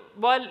 So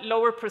while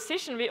lower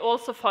precision, we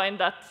also find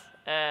that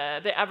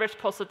the average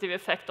positive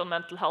effect on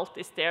mental health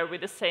is there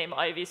with the same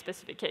IV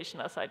specification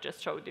as I just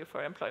showed you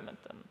for employment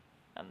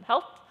and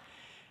health.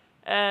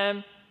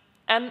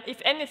 And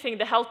if anything,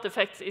 the health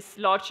effect is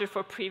larger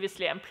for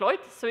previously employed.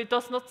 So it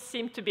does not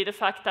seem to be the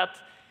fact that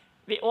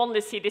we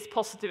only see these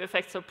positive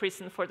effects of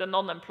prison for the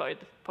non-employed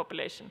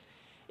population.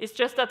 It's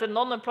just that the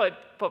non-employed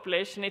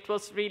population, it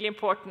was really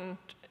important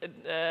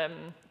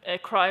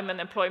crime and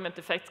employment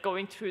effects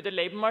going through the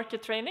labor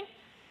market training.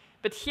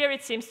 But here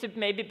it seems to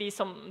maybe be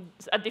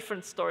a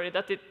different story,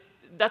 that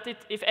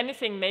if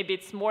anything, maybe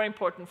it's more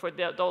important for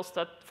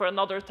for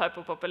another type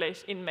of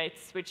population,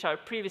 inmates, which are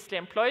previously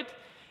employed,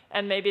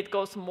 and maybe it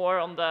goes more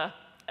on the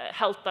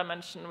health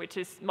dimension, which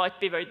might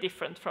be very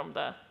different from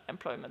the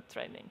employment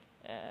training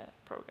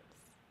programs.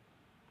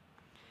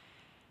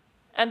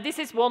 And this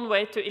is one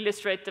way to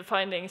illustrate the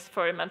findings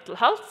for mental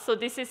health. So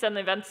this is an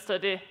event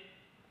study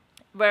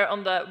where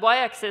on the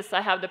y-axis I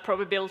have the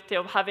probability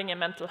of having a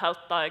mental health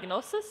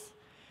diagnosis.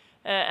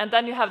 And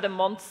then you have the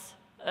months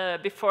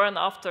before and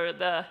after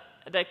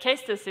the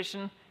case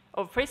decision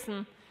of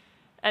prison.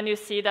 And you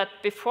see that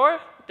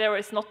before, there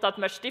is not that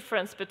much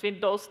difference between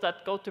those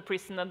that go to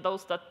prison and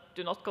those that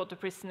do not go to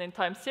prison in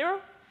time 0.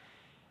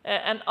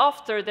 And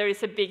after, there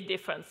is a big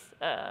difference.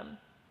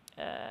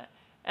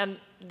 And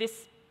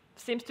this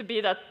seems to be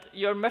that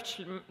you're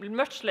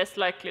much less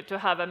likely to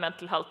have a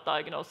mental health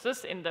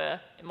diagnosis in the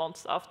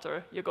months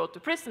after you go to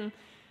prison.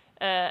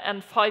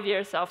 And 5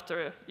 years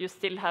after, you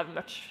still have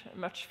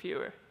much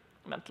fewer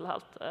mental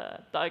health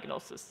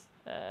diagnoses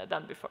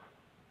than before.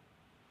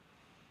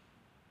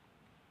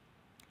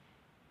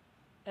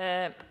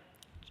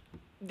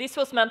 This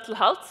was mental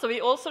health, so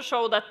we also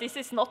show that this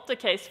is not the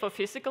case for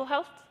physical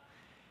health.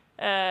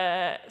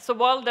 So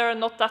while there are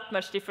not that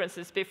much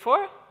differences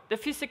before, the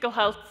physical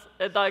health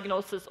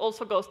diagnosis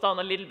also goes down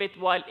a little bit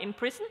while in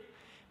prison,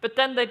 but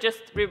then they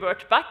just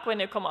revert back when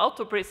you come out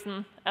of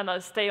prison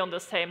and stay on the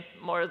same,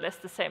 more or less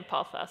the same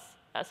path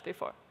as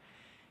before.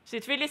 So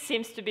it really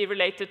seems to be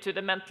related to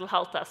the mental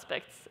health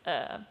aspects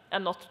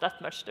and not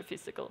that much the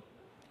physical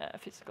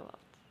health.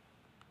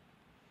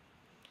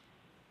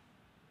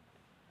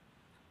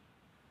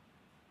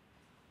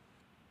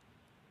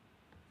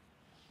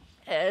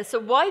 So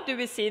why do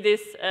we see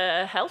this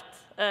health?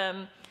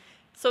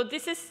 So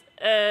this is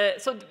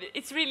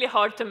it's really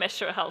hard to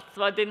measure health.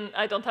 So I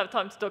don't have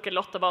time to talk a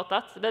lot about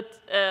that. But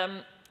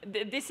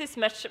this is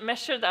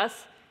measured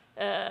as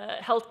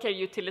healthcare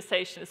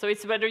utilization. So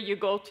it's whether you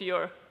go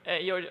to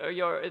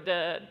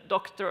the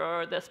doctor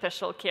or the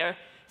special care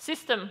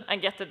system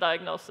and get the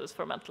diagnosis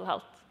for mental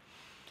health.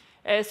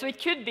 So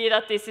it could be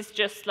that this is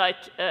just like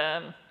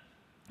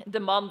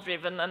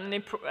demand-driven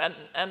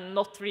and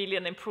not really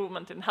an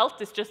improvement in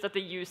health. It's just that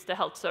they use the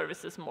health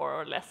services more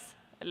or less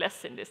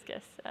in this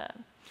case.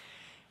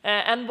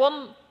 And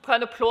one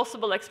kind of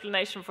plausible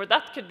explanation for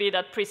that could be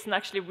that prison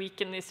actually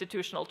weaken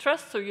institutional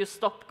trust, so you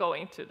stop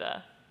going to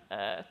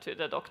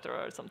the doctor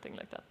or something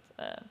like that.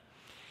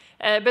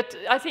 But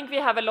I think we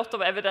have a lot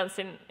of evidence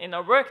in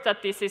our work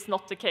that this is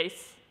not the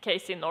case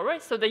in Norway.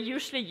 So they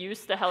usually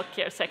use the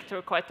healthcare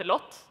sector quite a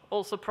lot,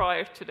 also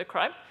prior to the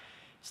crime.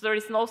 So there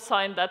is no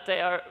sign that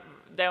they are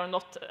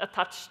not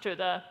attached to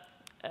the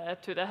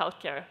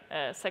healthcare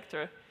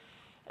sector.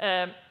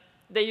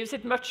 They use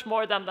it much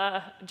more than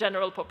the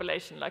general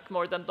population, like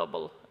more than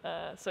double.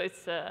 So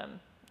it's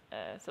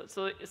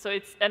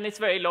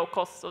very low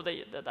cost. So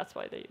that's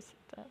why they use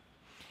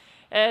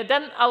it.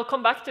 Then I'll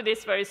come back to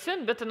this very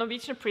soon, but the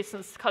Norwegian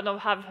prisons kind of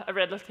have a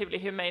relatively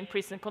humane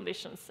prison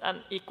conditions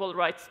and equal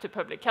rights to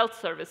public health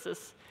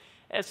services.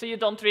 So you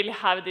don't really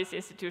have this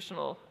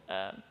institutional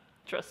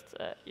trust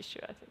issue,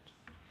 I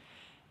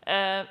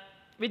think.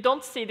 We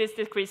don't see this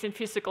decrease in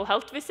physical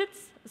health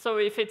visits. So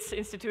if it's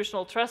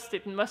institutional trust,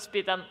 it must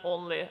be then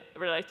only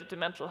related to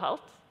mental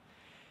health.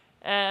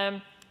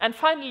 And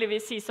finally, we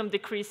see some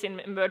decrease in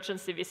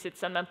emergency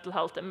visits and mental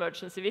health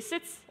emergency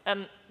visits.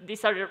 And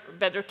these are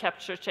better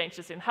capture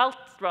changes in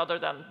health rather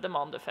than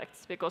demand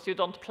effects, because you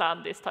don't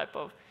plan this type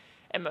of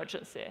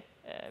emergency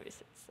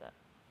visits.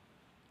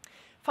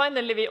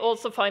 Finally, we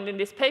also find in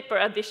this paper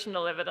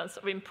additional evidence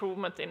of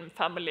improvement in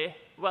family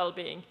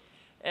well-being.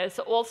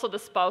 So also the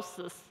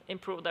spouses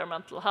improve their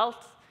mental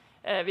health.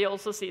 We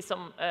also see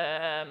some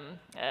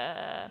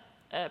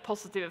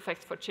positive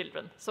effects for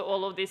children. So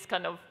all of this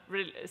kind of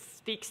really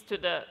speaks to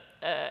the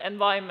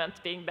environment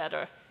being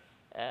better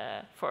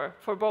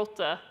for both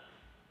the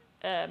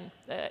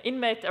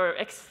inmate or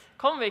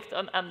ex-convict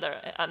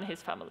and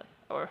his family,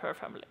 or her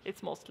family.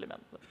 It's mostly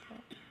men.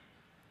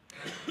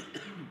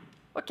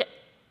 Okay.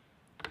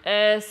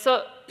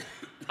 So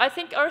I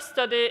think our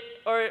study,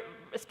 or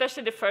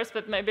especially the first,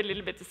 but maybe a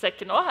little bit the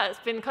second, has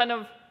been kind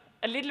of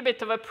a little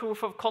bit of a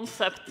proof of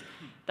concept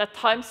that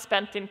time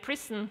spent in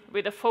prison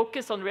with a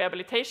focus on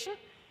rehabilitation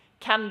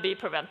can be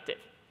preventive.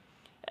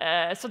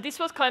 So this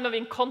was kind of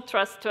in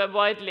contrast to a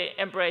widely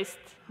embraced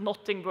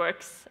nothing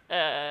works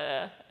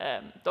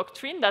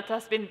doctrine that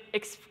has been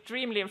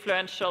extremely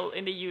influential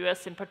in the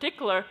US in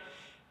particular,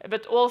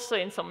 but also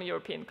in some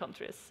European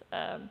countries.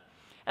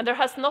 And there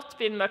has not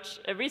been much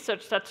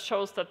research that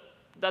shows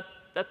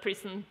that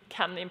prison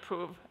can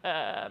improve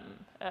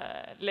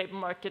labor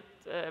market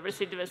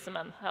recidivism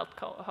and health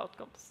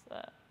outcomes.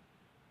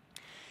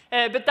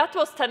 But that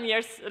was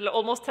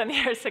almost 10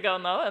 years ago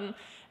now,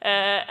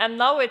 and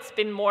now it's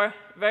been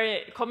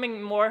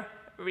coming more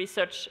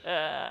research,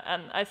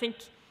 and I think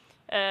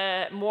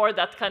more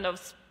that kind of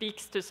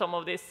speaks to some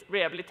of these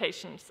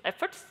rehabilitation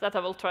efforts that I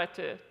will try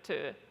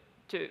to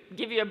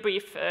give you a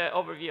brief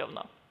overview of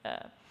now.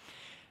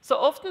 So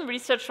often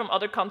research from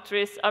other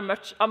countries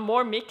are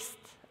more mixed,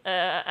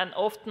 and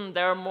often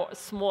there are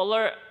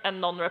smaller and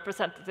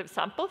non-representative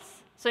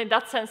samples. So in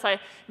that sense,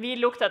 we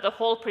looked at the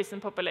whole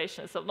prison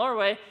populations of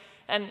Norway,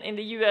 and in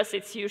the US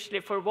it's usually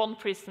for one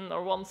prison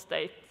or one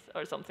state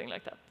or something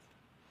like that.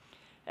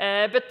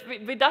 But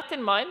with that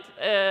in mind,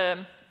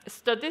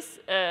 studies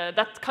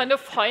that kind of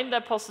find a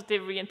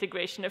positive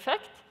reintegration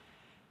effect,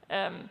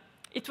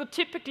 it would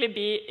typically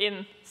be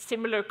in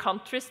similar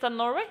countries than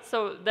Norway.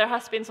 So there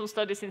has been some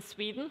studies in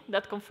Sweden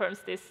that confirms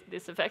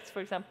this effect,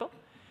 for example.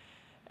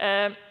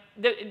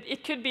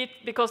 It could be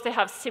because they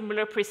have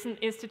similar prison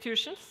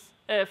institutions.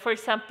 For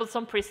example,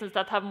 some prisons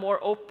that have more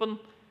open,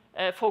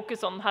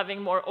 focus on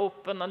having more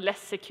open and less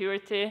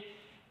security,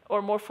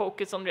 or more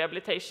focus on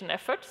rehabilitation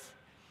efforts.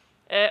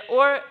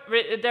 Or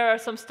there are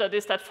some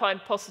studies that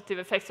find positive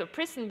effects of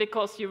prison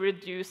because you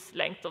reduce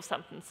length of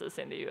sentences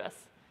in the US.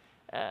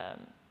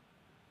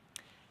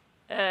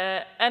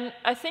 And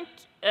I think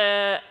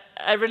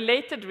a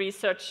related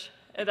research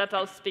that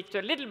I'll speak to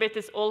a little bit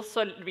is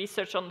also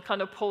research on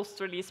kind of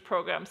post-release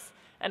programs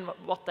and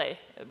what they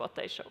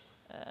show.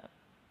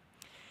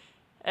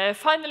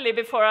 Finally,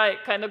 before I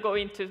kind of go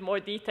into more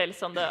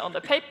details on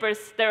the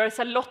papers, there is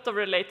a lot of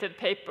related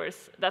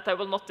papers that I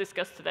will not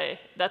discuss today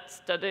that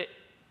study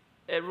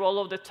a role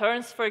of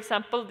deterrence, for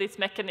example, these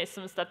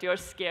mechanisms that you're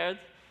scared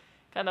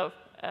kind of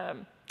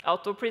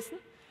out of prison.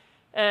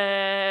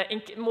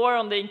 More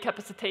on the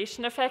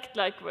incapacitation effect,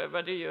 like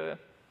whether the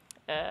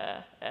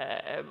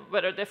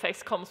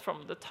effects comes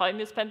from the time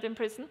you spent in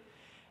prison.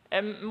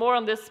 More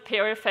on this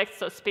peer effects,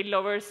 so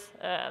spillovers,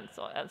 and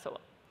so on.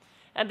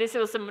 And this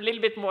is a little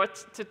bit more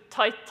to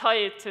tie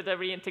it to the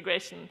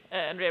reintegration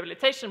and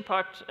rehabilitation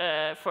part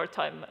for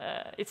time.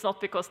 It's not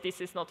because this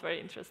is not very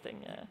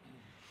interesting.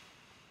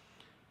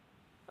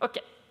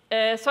 Okay,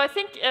 so I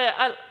think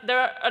there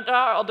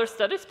are other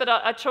studies, but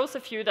I chose a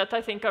few that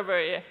I think are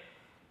very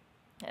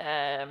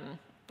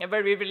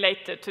very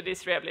related to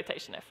this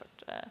rehabilitation effort.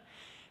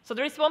 So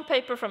there is one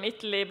paper from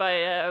Italy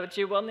by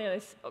Giovanni and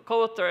his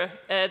co-author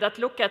that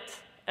look at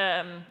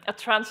a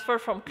transfer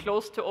from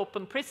closed to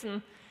open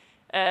prison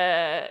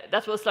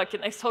that was like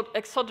an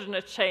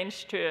exogenous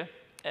change to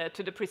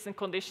the prison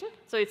condition.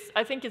 So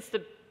I think it's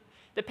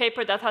the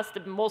paper that has the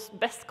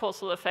best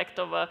causal effect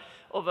of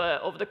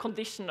the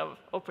condition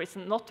of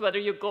prison, not whether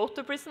you go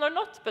to prison or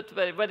not, but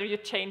whether you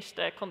change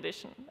the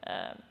condition.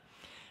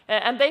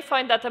 And they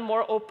find that a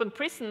more open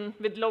prison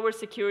with lower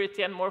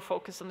security and more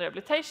focus on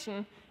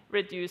rehabilitation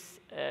reduce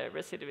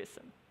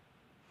recidivism.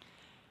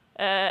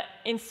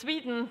 In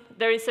Sweden,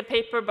 there is a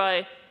paper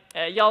by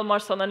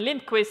Hjalmarsson and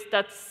Lindqvist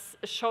that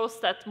shows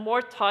that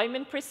more time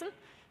in prison,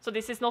 so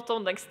this is not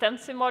on the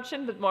extensive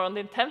margin, but more on the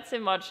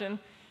intensive margin,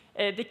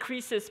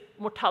 decreases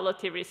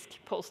mortality risk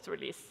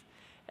post-release.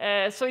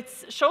 So it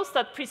shows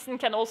that prison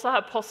can also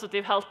have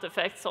positive health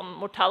effects on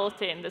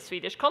mortality in the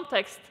Swedish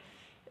context,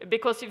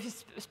 because if you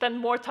spend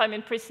more time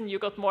in prison, you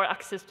got more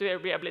access to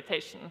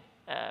rehabilitation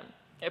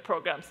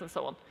programs and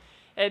so on.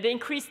 The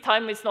increased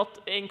time is not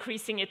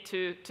increasing it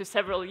to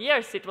several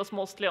years. It was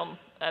mostly on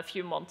a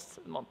few months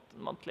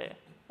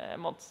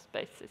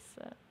basis.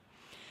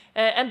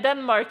 And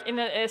Denmark, in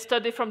a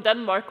study from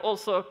Denmark,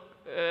 also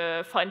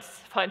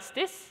finds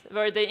this,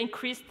 where they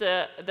increased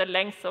the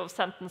length of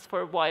sentence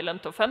for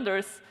violent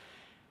offenders,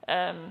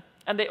 and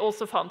they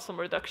also found some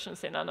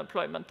reductions in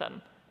unemployment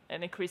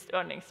and increased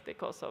earnings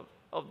because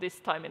of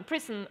this time in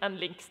prison, and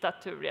links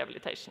that to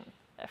rehabilitation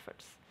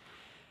efforts.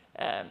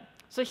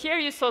 So here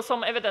you saw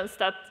some evidence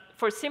that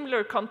for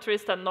similar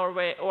countries than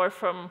Norway, or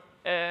from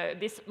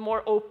this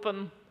more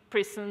open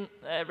prison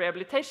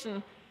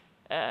rehabilitation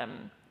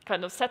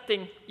kind of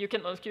setting, you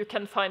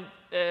can find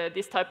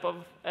this type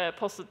of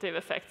positive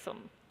effects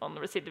on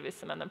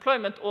recidivism and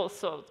employment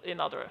also in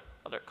other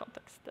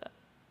contexts.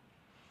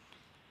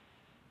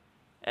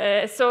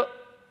 So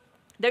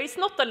there is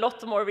not a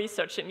lot more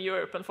research in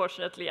Europe,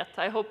 unfortunately, yet.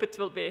 I hope it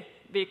will be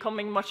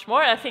coming much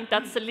more. I think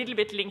that's a little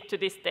bit linked to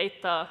this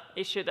data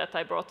issue that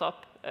I brought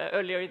up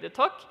earlier in the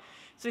talk.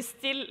 So it's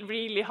still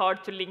really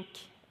hard to link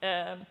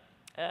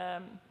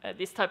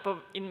this type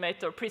of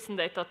inmate or prison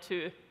data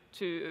to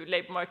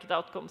labor market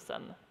outcomes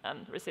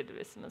and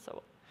recidivism and so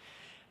on.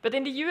 But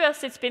in the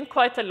US, it's been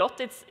quite a lot.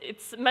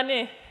 It's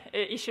many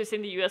issues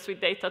in the US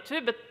with data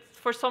too, but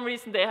for some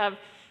reason they have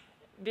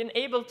been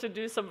able to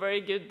do some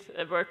very good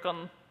work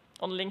on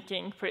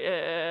linking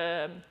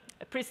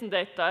prison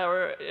data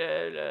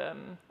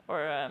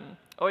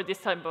or this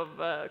type of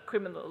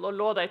criminal or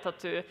law data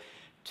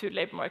to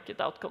labor market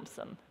outcomes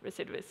and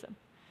recidivism.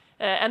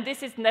 And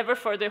this is never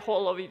for the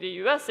whole of the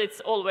US.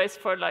 It's always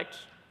for like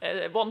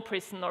one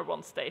prison or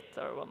one state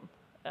or one,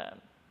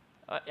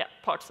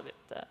 parts of it.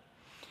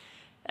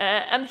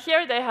 And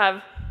here they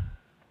have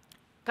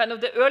kind of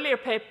the earlier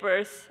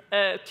papers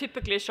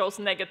typically shows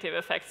negative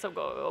effects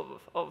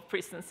of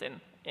prisons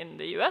in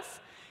the US.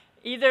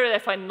 Either they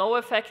find no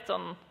effect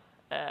on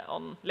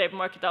labor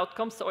market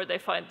outcomes, or they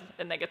find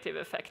a negative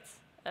effects,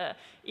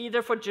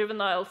 either for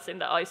juveniles in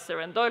the Iser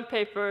and Doyle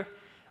paper,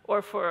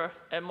 or for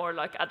a more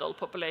like adult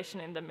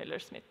population in the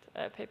Miller-Smith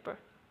paper.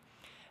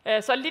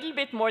 So a little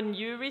bit more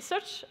new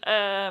research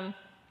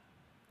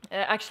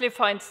actually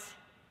finds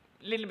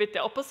a little bit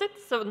the opposite.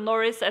 So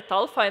Norris et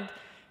al. Find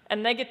a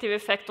negative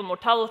effect on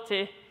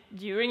mortality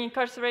during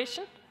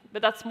incarceration,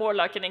 but that's more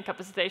like an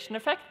incapacitation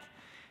effect.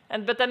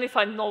 But then we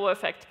find no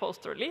effect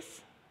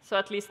post-release, so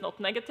at least not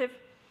negative.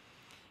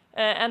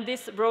 And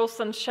this Rose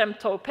and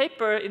Shemtow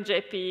paper in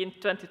JP in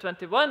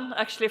 2021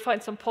 actually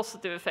finds some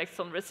positive effects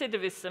on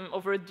recidivism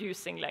of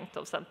reducing length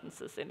of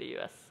sentences in the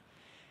US.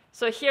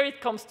 So here it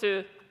comes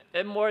to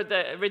more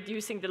the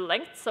reducing the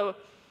length. So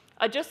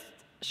I just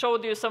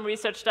showed you some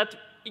research that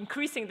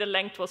increasing the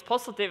length was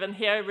positive, and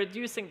here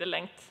reducing the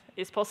length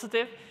is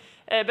positive.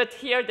 But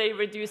here they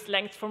reduce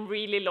length from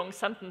really long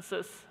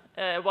sentences,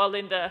 while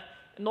in the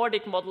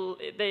Nordic model,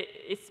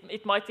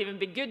 it might even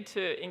be good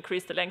to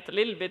increase the length a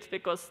little bit,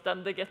 because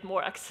then they get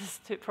more access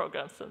to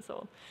programs and so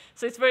on.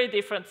 So it's very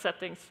different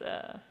settings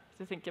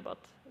to think about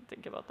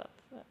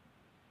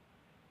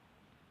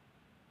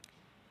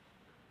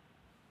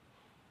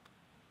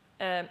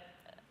that.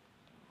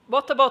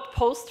 What about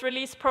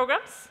post-release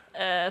programs?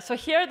 So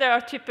here there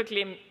are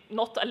typically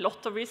not a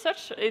lot of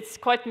research. It's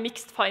quite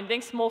mixed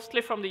findings,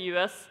 mostly from the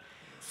US.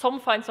 Some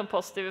find some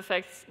positive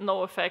effects,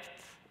 no effect,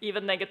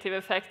 even negative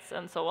effects,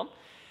 and so on.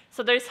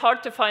 So there is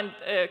hard to find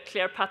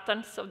clear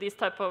patterns of these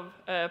type of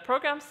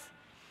programs.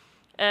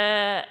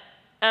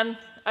 And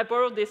I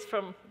borrowed this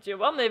from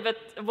Giovanni, but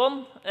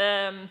one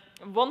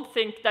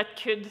thing that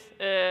could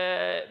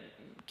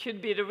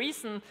be the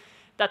reason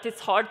that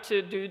it's hard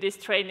to do this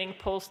training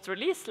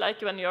post-release,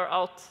 like when you're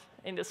out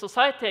in the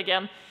society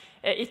again,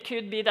 it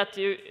could be that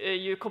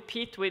you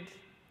compete with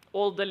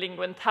all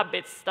delinquent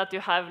habits that you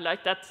have,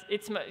 like that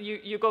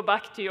you go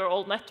back to your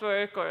old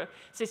network, or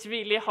so it's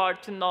really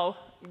hard to now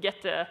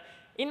get the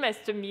inmates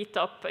to meet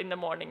up in the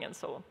morning and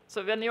so on.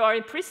 So when you are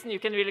in prison, you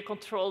can really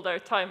control their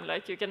time.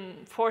 Like you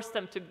can force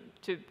them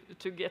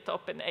to get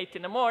up at 8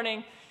 in the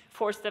morning,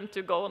 force them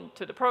to go on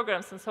to the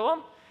programs and so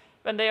on.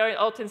 When they are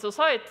out in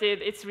society,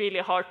 it's really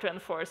hard to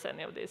enforce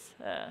any of these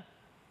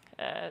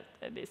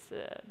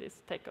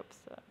take-ups.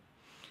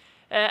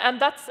 And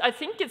that's, I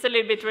think it's a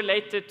little bit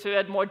related to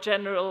a more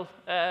general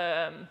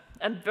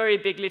and very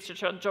big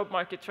literature on job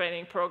market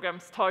training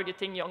programs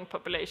targeting young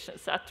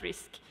populations at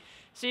risk.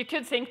 So you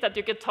could think that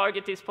you could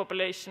target this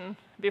population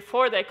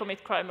before they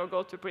commit crime or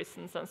go to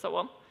prisons and so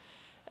on.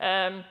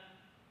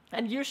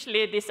 And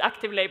usually these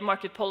active labor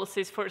market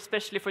policies,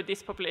 especially for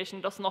this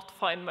population, does not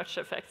find much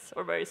effects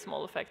or very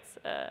small effects.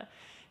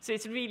 So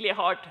it's really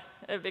hard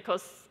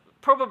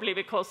probably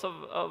because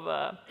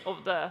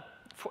of the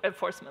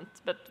enforcement,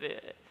 but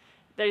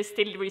there is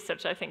still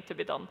research, I think, to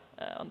be done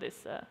on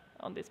this part.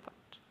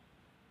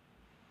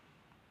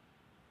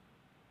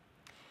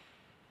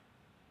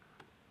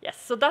 Yes,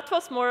 so that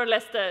was more or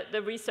less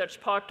the research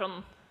part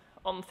on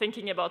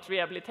thinking about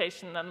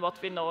rehabilitation and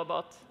what we know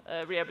about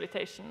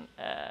rehabilitation.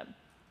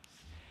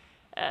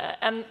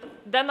 And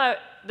then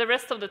the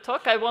rest of the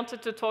talk, I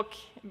wanted to talk,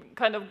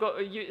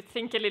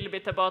 think a little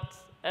bit about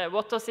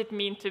what does it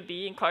mean to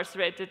be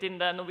incarcerated in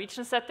the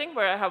Norwegian setting,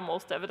 where I have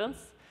most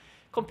evidence,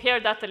 compare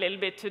that a little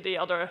bit to the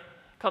other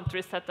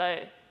countries that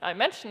I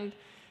mentioned,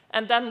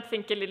 and then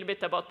think a little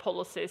bit about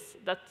policies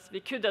that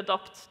we could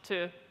adopt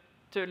to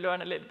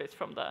learn a little bit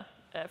from the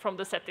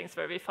settings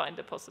where we find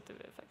the positive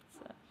effects.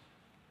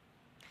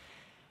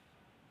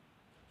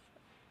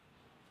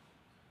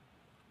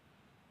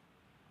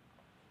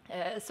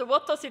 So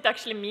what does it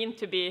actually mean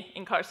to be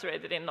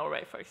incarcerated in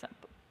Norway, for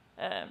example?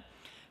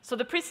 So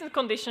the prison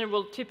condition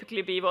will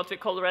typically be what we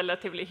call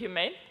relatively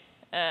humane.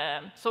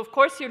 So of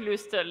course you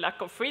lose the lack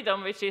of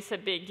freedom, which is a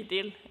big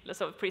deal.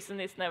 So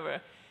prison is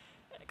never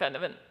kind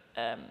of an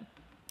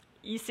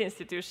easy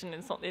institution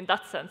in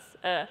that sense.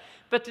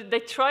 But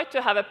they try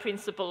to have a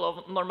principle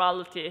of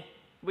normality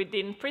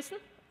within prison.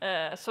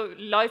 So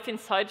life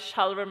inside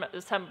shall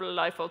resemble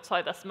life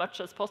outside as much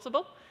as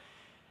possible.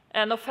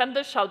 And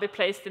offenders shall be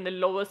placed in the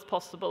lowest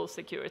possible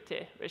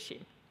security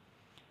regime.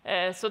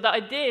 So the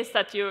idea is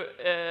that you,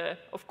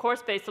 of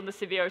course, based on the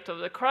severity of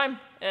the crime,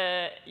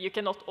 you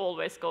cannot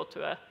always go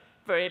to a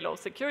very low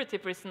security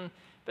prison,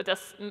 but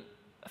as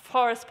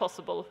far as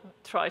possible,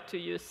 try to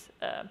use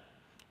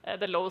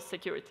the lowest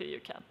security you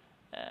can.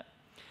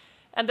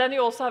 And then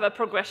you also have a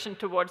progression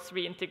towards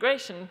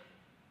reintegration.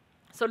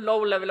 So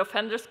low-level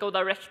offenders go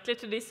directly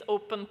to these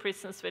open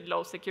prisons with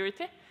low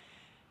security.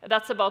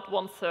 That's about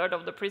 1/3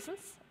 of the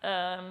prisons.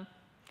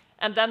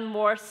 And then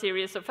more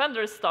serious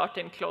offenders start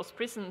in closed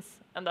prisons,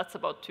 and that's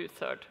about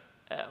 2/3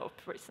 of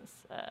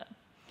prisons.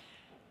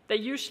 They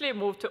usually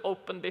move to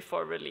open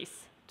before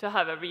release to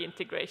have a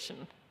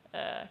reintegration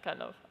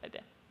kind of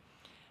idea.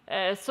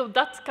 So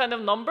that kind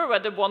of number,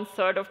 whether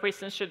 1/3 of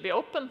prisons should be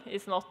open,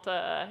 is not.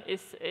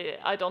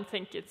 I don't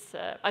think it's.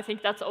 I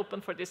think that's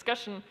open for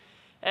discussion.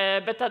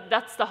 But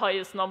that's the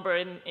highest number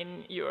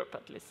in Europe,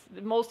 at least.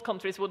 Most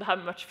countries would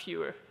have much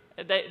fewer.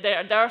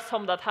 There are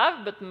some that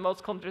have, but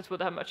most countries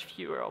would have much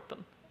fewer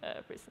open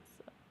prisons.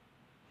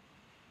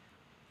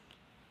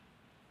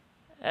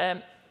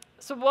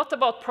 So what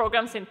about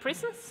programs in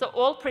prisons? So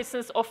all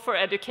prisons offer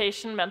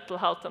education, mental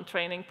health, and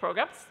training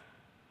programs.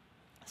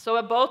 So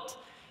about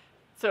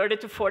 30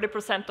 to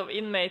 40% of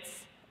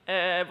inmates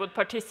would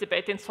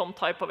participate in some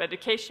type of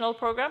educational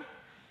program.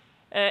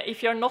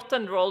 If you're not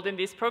enrolled in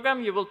this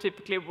program, you will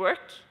typically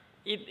work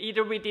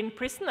either within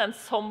prison and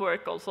some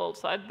work also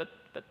outside, but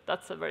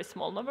that's a very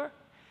small number.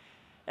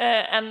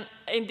 And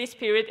in this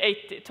period,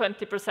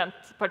 20%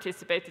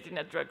 participated in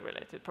a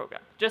drug-related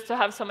program. Just to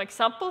have some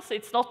examples,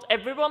 it's not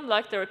everyone,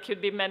 like there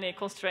could be many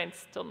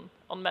constraints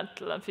on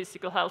mental and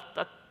physical health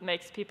that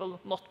makes people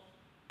not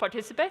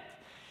participate,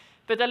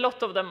 but a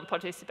lot of them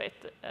participate.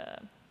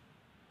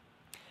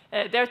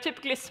 They're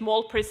typically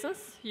small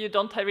prisons. You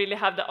don't really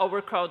have the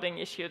overcrowding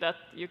issue that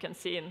you can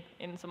see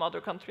in some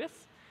other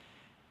countries.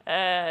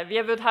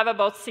 We would have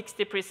about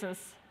 60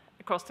 prisons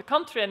across the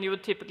country, and you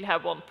would typically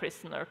have 1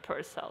 prisoner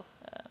per cell.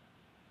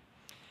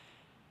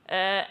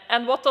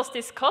 And what does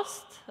this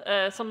cost?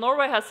 So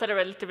Norway has a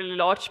relatively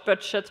large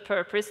budget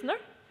per prisoner.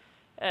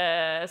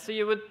 So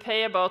you would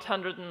pay about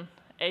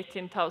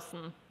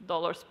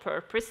 $118,000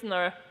 per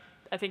prisoner.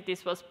 I think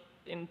this was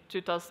in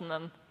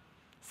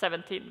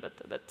 2017, but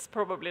that's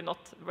probably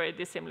not very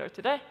dissimilar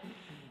today.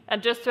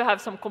 And just to have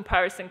some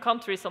comparison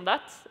countries on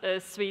that,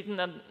 Sweden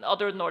and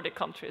other Nordic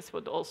countries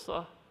would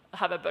also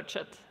have a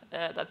budget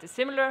that is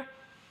similar.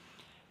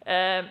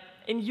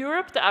 In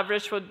Europe, the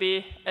average would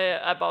be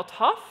about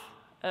half.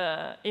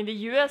 In the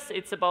US,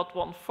 it's about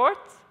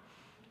 1/4.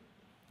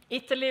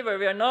 Italy, where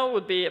we are now,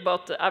 would be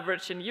about the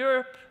average in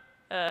Europe.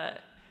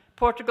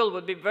 Portugal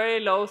would be very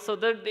low. So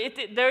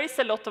there is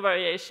a lot of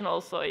variation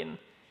also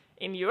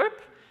in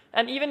Europe.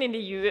 And even in the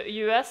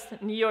US,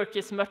 New York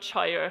is much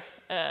higher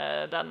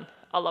than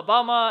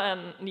Alabama,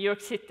 and New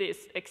York City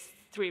is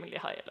extremely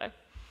high. Right?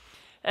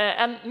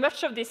 And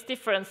much of this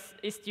difference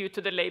is due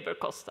to the labor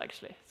cost,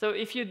 actually. So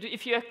if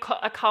you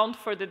account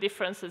for the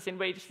differences in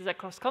wages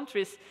across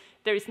countries,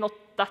 there is not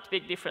that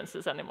big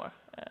differences anymore.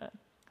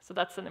 So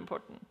that's an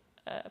important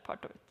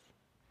part of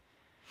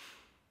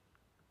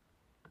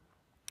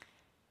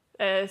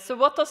it. So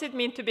what does it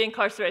mean to be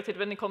incarcerated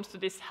when it comes to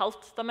this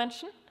health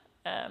dimension?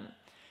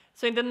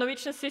 So in the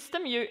Norwegian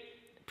system,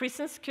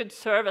 prisons could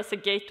serve as a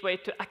gateway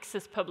to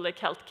access public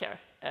health care.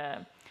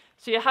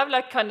 So you have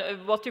like kind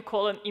of what you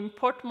call an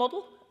import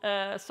model.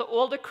 So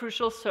all the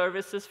crucial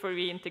services for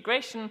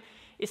reintegration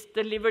is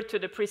delivered to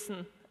the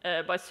prison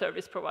by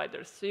service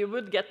providers. So you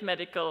would get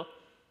medical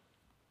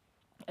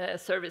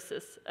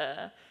services,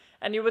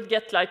 and you would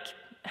get like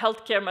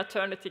healthcare,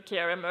 maternity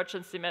care,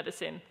 emergency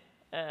medicine,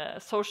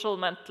 social,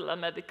 mental,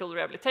 and medical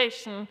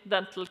rehabilitation,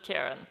 dental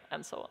care,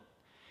 and so on.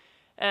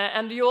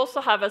 And you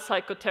also have a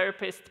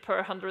psychotherapist per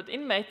 100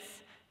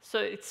 inmates,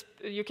 so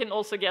you can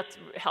also get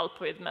help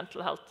with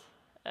mental health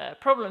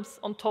problems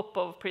on top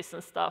of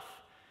prison staff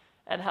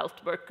and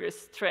health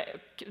workers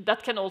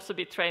that can also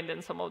be trained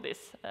in some of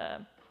these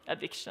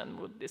addiction and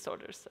mood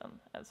disorders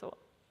and so on.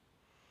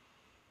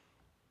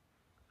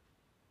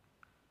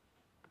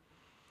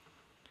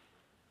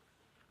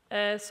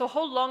 So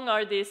how long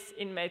are these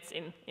inmates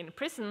in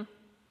prison?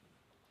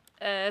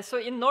 So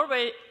in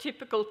Norway,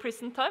 typical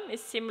prison time is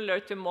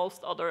similar to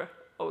most other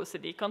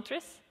OECD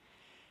countries.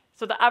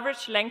 So the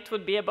average length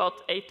would be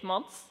about 8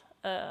 months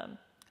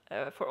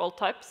for all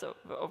types of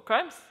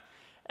crimes.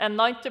 And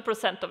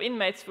 90% of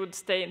inmates would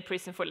stay in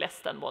prison for less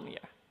than 1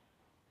 year.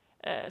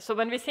 So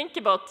when we think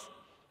about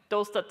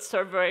those that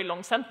serve very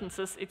long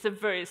sentences, it's a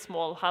very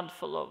small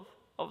handful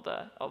of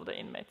the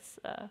inmates.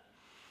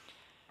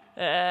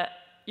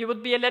 You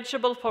would be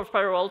eligible for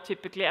parole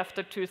typically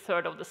after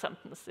 2/3 of the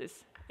sentence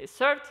is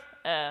served.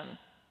 And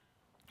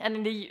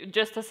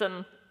just as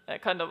a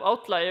kind of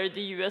outlier,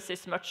 the US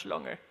is much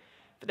longer.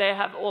 They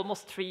have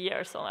almost 3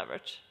 years on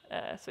average.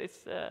 So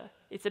it's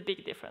a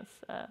big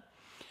difference.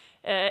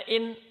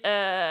 In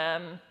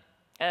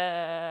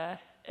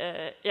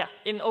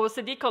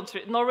OECD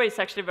countries, Norway is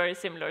actually very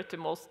similar to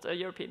most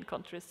European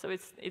countries, so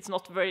it's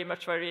not very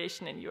much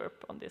variation in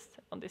Europe on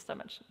this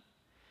dimension.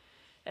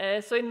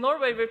 So in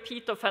Norway,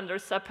 repeat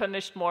offenders are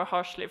punished more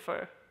harshly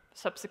for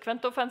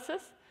subsequent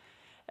offenses.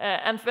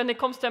 And when it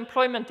comes to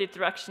employment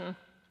interaction,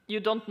 you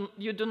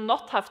do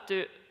not have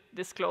to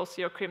disclose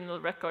your criminal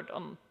record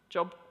on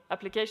job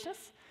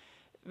applications,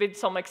 with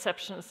some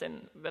exceptions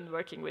when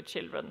working with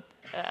children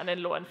and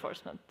in law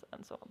enforcement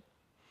and so on.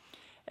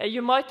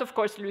 You might, of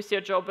course, lose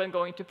your job when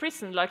going to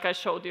prison, like I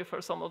showed you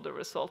for some of the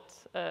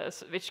results,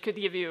 which could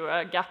give you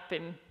a gap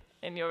in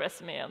your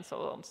resume and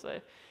so on. So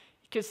it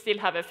could still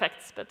have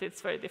effects, but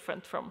it's very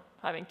different from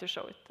having to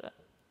show it.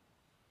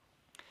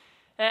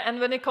 And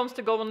when it comes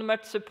to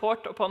government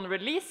support upon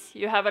release,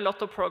 you have a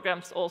lot of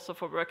programs also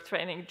for work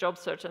training, job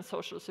search, and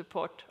social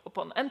support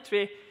upon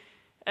entry,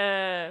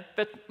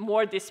 but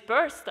more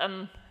dispersed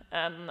and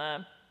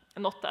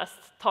not as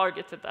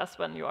targeted as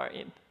when you are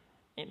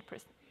in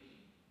prison.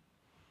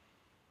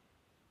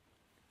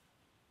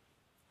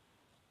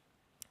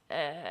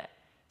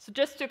 So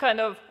just to kind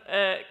of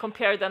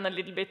compare then a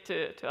little bit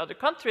to other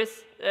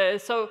countries,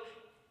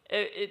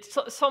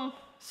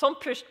 some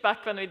pushed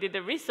back when we did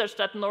the research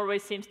that Norway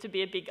seems to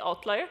be a big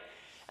outlier,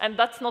 and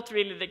that's not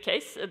really the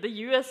case. The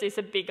US is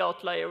a big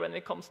outlier when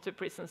it comes to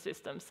prison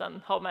systems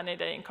and how many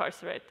they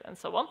incarcerate and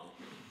so on.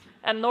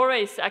 And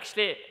Norway is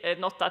actually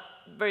not that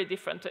very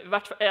different,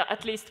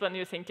 at least when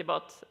you think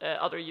about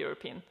other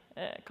European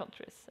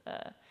countries.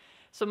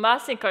 So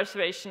mass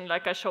incarceration,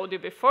 like I showed you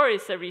before,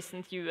 is a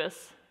recent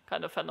US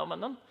kind of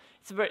phenomenon.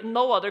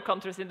 No other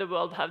countries in the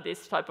world have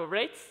this type of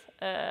rates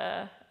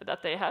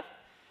that they have.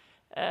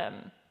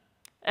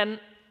 And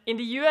in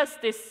the US,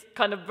 this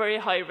kind of very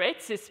high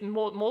rates is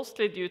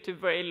mostly due to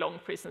very long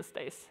prison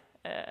stays.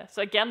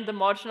 So again, the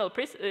marginal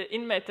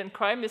inmate and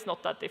crime is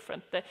not that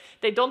different.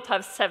 They don't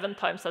have 7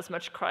 times as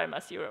much crime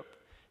as Europe.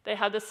 They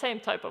have the same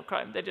type of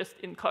crime, they just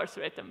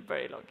incarcerate them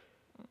very long.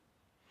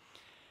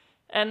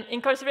 And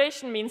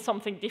incarceration means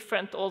something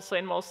different also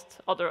in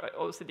most other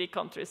OECD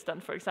countries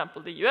than, for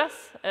example, the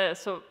US.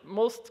 So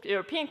most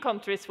European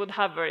countries would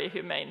have very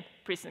humane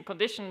prison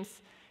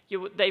conditions.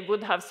 They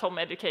would have some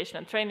education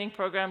and training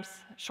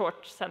programs,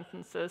 short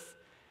sentences,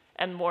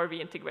 and more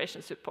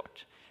reintegration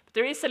support. But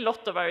there is a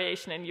lot of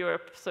variation in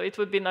Europe, so it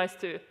would be nice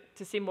to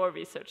see more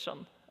research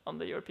on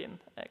the European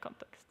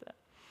context.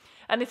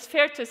 And it's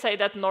fair to say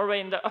that Norway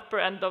in the upper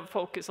end of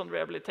focus on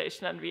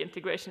rehabilitation and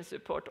reintegration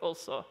support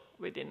also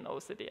within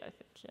OECD, I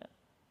think. Yeah.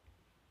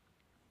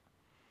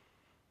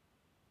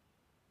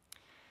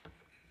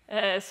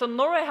 So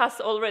Norway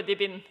has already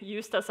been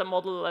used as a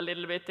model a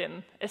little bit,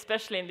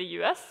 especially in the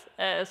US.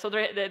 So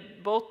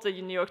both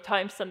the New York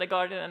Times and The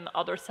Guardian and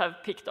others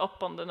have picked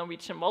up on the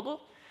Norwegian model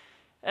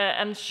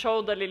and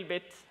showed a little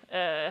bit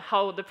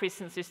how the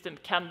prison system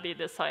can be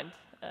designed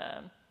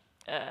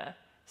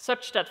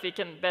such that we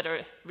can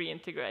better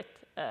reintegrate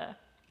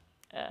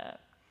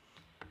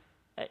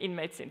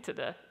inmates into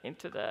the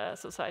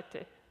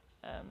society.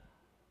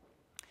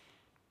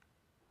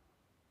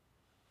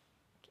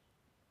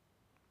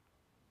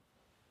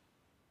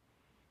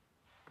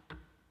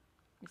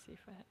 see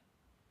if I have,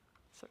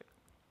 sorry.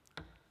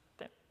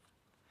 There.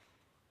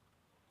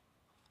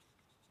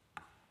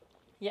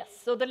 Yes,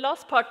 so the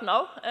last part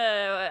now,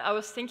 I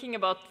was thinking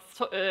about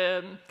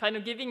kind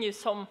of giving you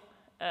some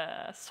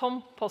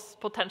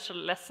potential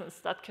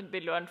lessons that could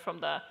be learned from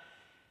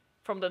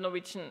the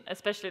Norwegian,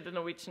 especially the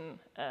Norwegian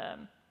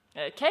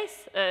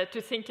case,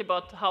 to think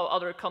about how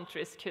other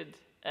countries could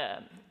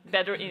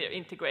better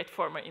integrate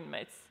former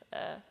inmates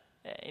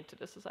into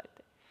the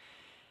society.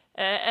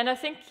 And I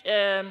think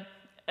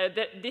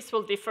this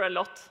will differ a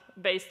lot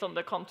based on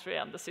the country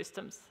and the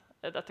systems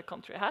that the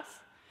country has.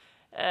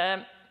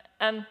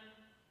 And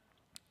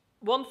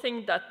one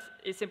thing that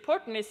is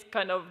important is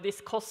kind of this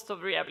cost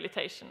of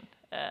rehabilitation.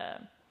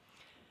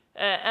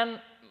 And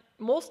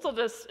most of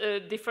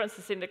the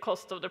differences in the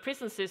cost of the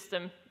prison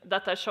system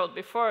that I showed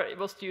before, it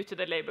was due to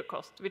the labor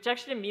cost, which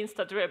actually means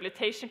that the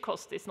rehabilitation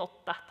cost is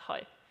not that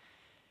high.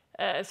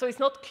 So it's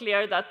not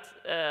clear that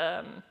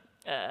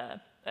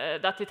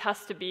that it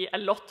has to be a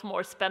lot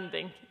more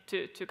spending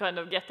to kind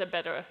of get a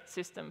better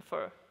system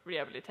for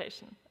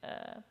rehabilitation.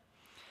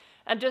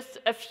 And just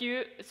a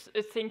few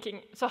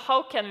thinking, so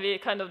how can we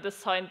kind of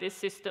design these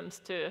systems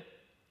to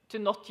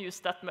not use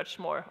that much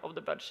more of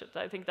the budget?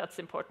 I think that's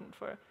important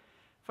for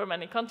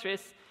many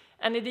countries.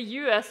 And in the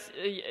US,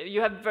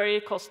 you have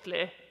very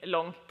costly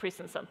long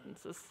prison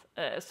sentences.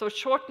 So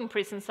shortened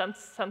prison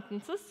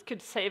sentences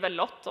could save a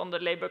lot on the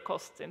labor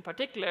costs in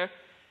particular.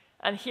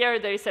 And here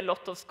there is a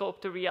lot of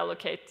scope to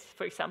reallocate,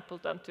 for example,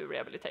 then to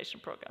rehabilitation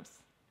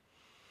programs.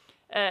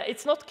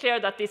 It's not clear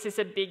that this is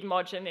a big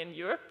margin in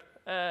Europe.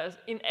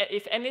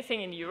 If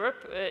anything in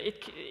Europe,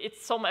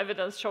 it's some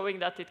evidence showing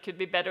that it could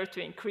be better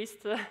to increase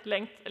the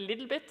length a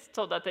little bit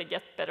so that they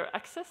get better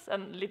access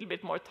and a little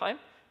bit more time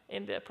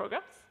in the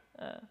programs.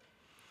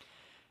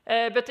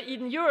 But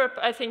in Europe,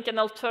 I think an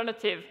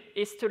alternative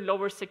is to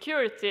lower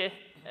security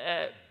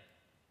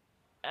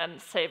and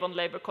save on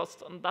labor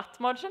costs on that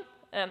margin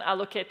and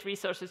allocate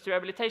resources to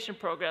rehabilitation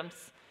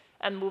programs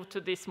and move to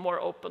these more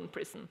open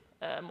prison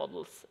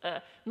models.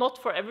 Not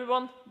for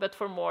everyone, but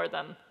for more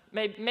than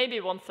maybe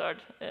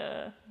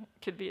 1/3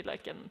 could be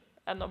like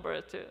a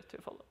number to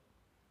follow.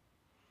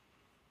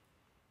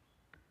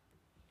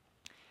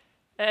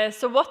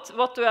 So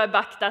what do I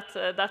back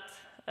that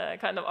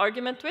kind of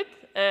argument with?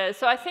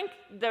 So I think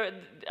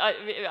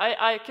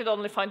I could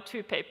only find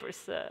 2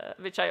 papers,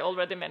 which I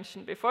already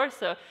mentioned before.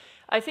 So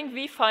I think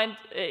we find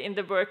in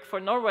the work for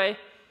Norway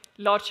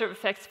larger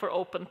effects for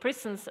open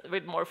prisons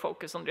with more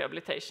focus on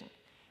rehabilitation.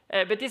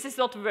 But this is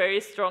not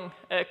very strong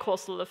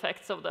causal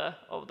effects of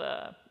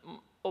the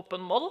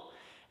open model,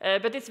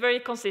 but it's very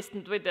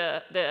consistent with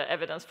the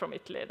evidence from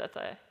Italy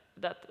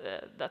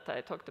that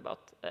I talked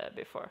about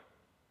before.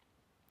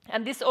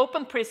 And these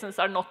open prisons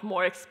are not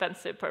more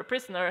expensive per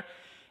prisoner.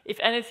 If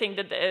anything,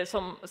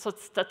 some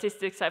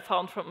statistics I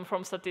found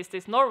from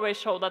Statistics Norway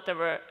show that they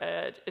were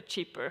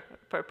cheaper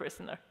per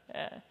prisoner.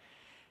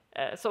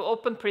 So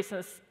open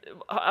prisons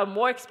are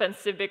more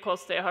expensive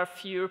because they have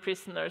fewer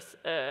prisoners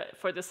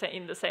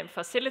in the same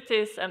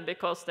facilities and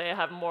because they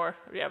have more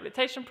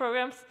rehabilitation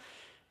programs.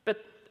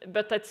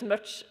 But it's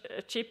much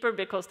cheaper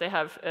because they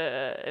have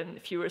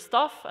fewer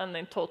staff, and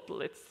in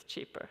total it's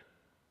cheaper.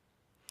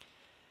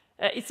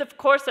 It's of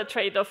course a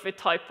trade-off with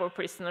type of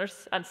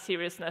prisoners and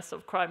seriousness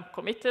of crime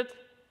committed.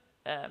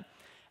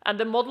 And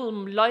the model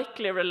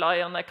likely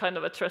rely on a kind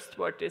of a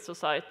trustworthy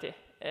society.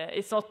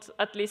 It's not,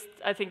 at least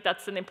I think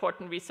that's an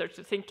important research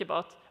to think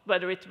about,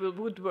 whether it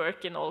would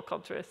work in all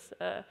countries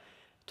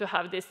to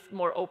have this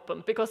more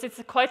open, because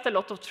it's quite a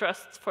lot of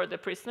trust for the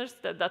prisoners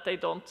that they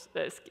don't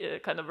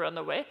kind of run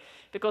away,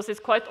 because it's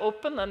quite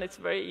open and it's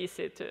very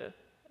easy to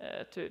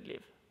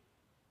leave.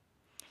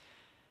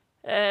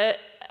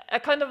 A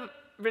kind of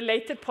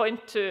related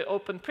point to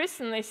open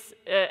prison is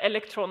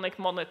electronic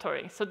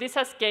monitoring. So this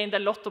has gained a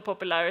lot of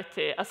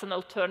popularity as an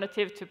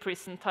alternative to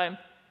prison time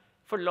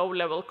for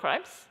low-level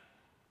crimes.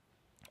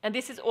 And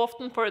this is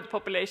often for the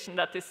population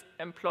that is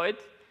employed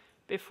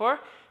before,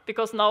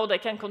 because now they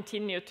can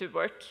continue to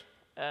work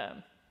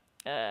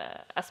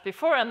as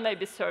before and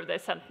maybe serve their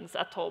sentence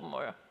at home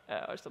or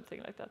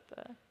something like that.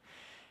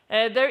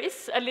 There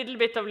is a little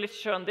bit of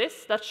literature on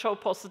this that show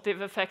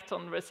positive effect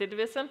on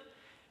recidivism.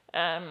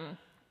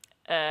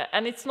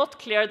 And it's not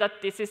clear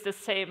that this is the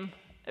same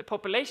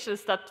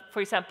populations that,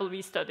 for example,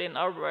 we study in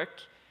our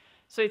work.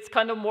 So it's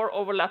kind of more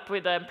overlap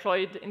with the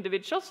employed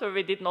individuals, where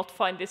we did not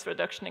find this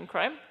reduction in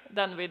crime,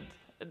 than with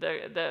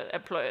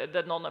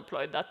the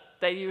non-employed, that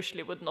they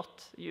usually would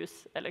not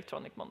use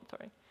electronic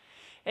monitoring.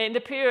 In the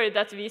period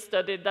that we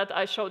studied, that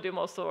I showed you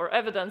most of our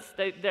evidence,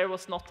 there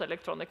was not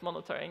electronic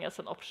monitoring as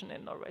an option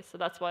in Norway. So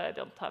that's why I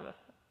don't have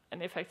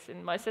any effects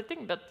in my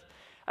setting. But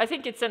I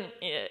think it's an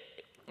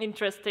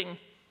interesting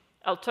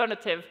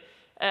alternative.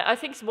 I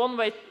think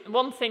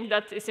one thing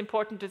that is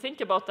important to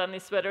think about then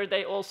is whether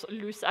they also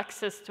lose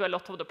access to a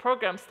lot of the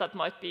programs that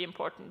might be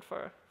important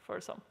for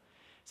some.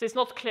 So it's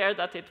not clear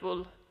that it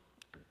will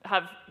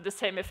have the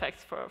same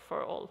effects for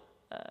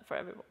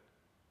everyone.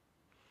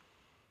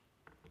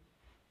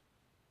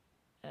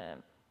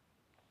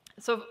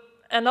 So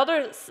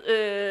another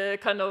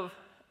kind of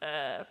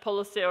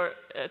policy or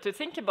to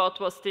think about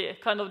was the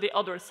kind of the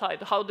other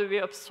side. How do we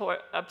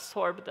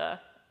absorb the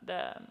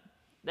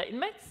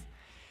inmates?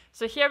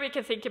 So here we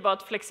can think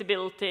about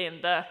flexibility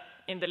in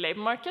the labor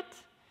market.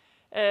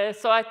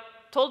 So I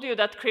told you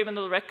that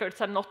criminal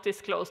records are not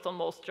disclosed on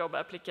most job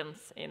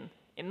applicants in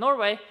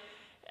Norway,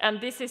 and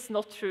this is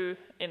not true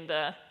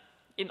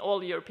in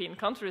all European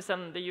countries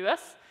and the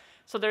US.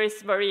 So there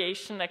is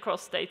variation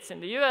across states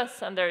in the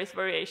US, and there is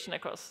variation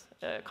across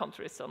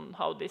countries on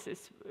how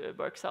this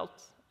works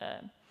out.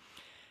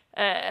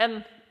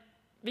 And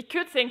we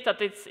could think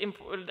that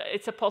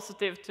it's a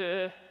positive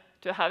to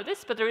have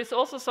this, but there is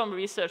also some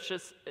research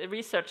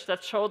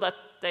that show that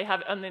they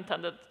have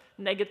unintended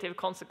negative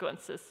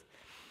consequences.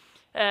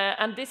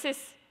 And this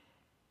is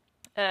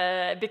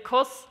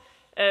because,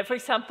 for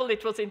example,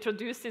 it was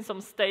introduced in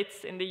some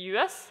states in the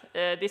US,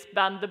 this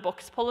ban the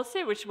box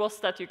policy, which was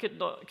that you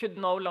should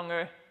no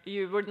longer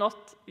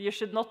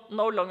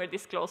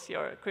disclose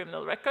your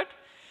criminal record.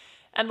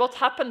 And what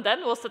happened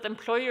then was that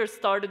employers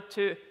started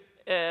to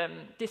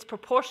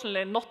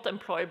disproportionately not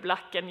employ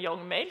black and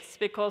young males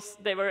because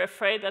they were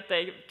afraid that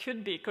they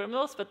could be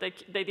criminals, but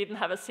they didn't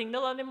have a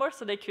signal anymore,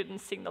 so they couldn't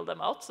signal them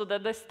out, so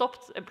that they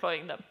stopped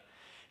employing them.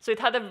 So it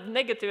had a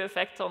negative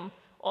effect on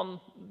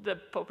the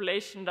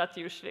population that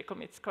usually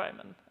commits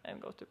crime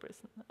and go to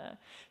prison.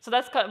 So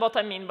that's kind of what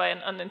I mean by an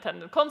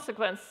unintended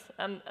consequence,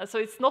 and so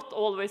it's not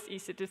always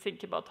easy to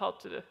think about how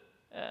to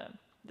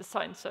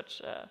design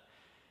such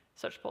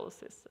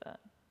policies.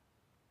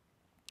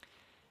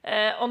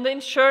 On the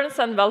insurance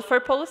and welfare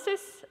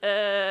policies,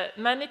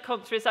 many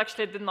countries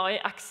actually deny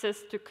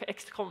access to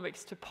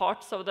ex-convicts to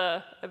parts of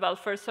the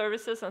welfare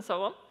services and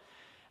so on.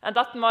 And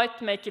that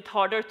might make it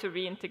harder to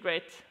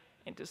reintegrate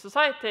into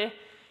society.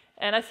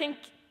 And I think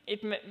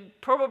it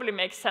probably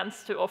makes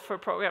sense to offer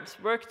programs,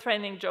 work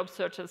training, job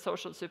search, and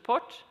social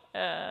support.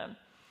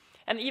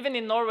 And even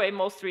in Norway,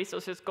 most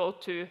resources go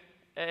to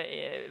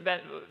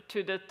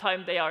the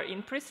time they are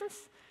in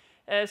prisons.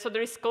 So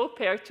there is scope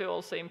here to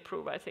also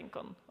improve, I think,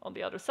 on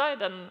the other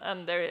side,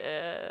 and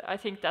there, I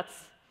think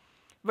that's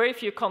very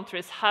few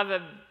countries have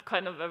a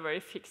kind of a very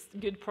fixed,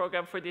 good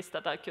program for this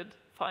that I could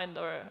find,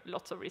 or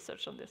lots of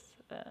research on this.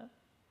 Yeah.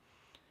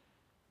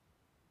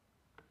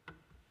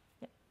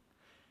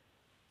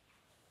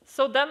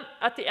 So then,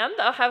 at the end,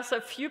 I have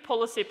a few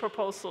policy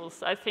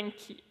proposals I think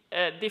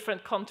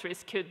different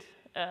countries could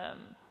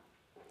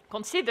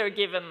consider,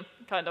 given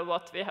kind of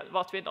what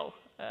we know.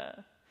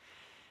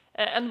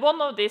 And one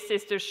of these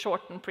is to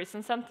shorten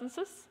prison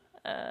sentences.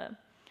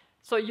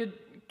 So you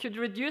could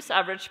reduce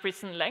average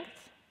prison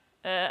length.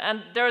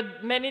 And there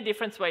are many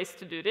different ways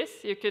to do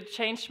this. You could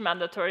change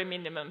mandatory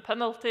minimum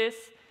penalties,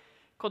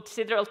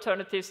 consider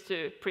alternatives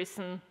to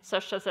prison,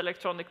 such as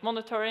electronic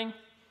monitoring,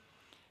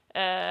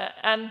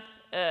 and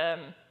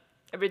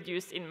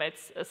reduce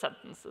inmates'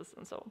 sentences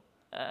and so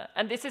on.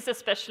 And this is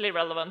especially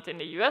relevant in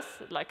the US,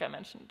 like I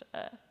mentioned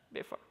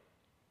before.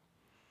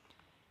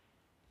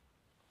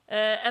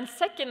 And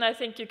second, I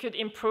think you could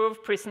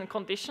improve prison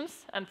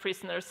conditions and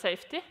prisoner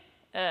safety.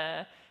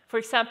 For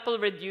example,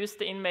 reduce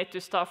the inmate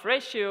to staff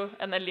ratio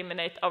and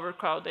eliminate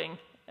overcrowding,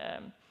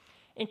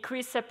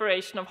 increase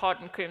separation of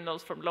hardened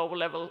criminals from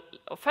low-level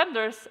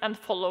offenders, and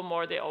follow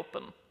more the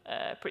open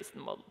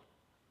prison model.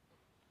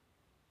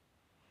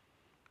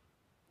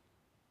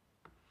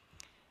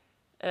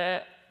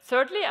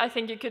 Thirdly, I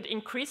think you could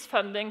increase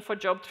funding for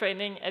job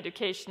training,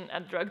 education,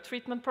 and drug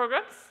treatment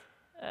programs.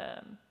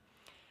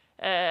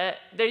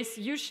 There is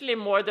usually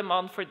more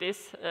demand for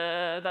this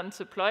than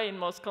supply in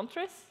most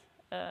countries.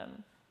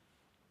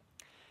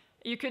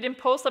 You could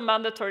impose a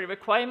mandatory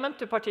requirement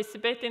to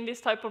participate in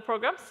these type of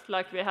programs,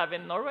 like we have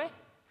in Norway.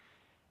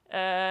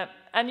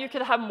 And you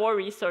could have more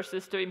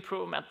resources to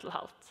improve mental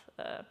health.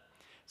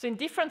 So in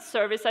different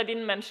services, I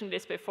didn't mention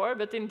this before,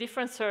 but in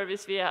different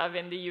services we have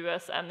in the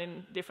US and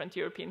in different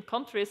European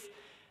countries,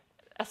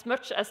 as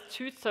much as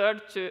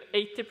 2/3 to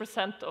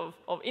 80%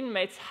 of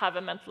inmates have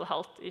a mental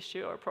health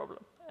issue or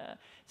problem.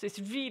 So it's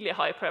really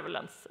high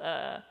prevalence.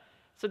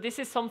 So this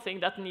is something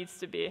that needs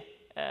to be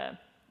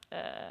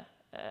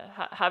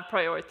have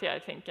priority, I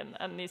think,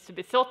 and needs to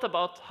be thought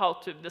about how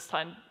to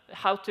design,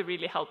 how to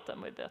really help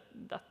them with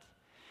that.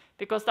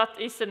 Because that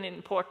is an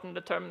important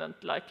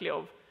determinant, likely,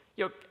 of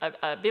your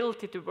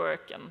ability to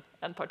work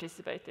and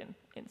participate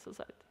in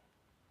society.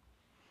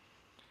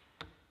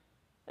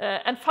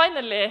 And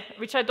finally,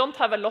 which I don't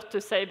have a lot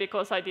to say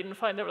because I didn't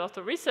find a lot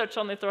of research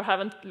on it or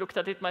haven't looked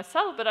at it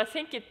myself, but I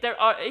think there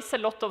is a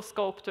lot of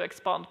scope to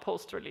expand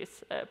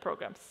post-release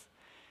programs.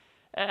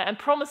 And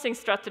promising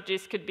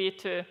strategies could be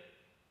to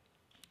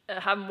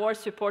have more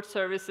support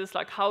services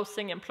like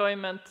housing,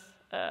 employment,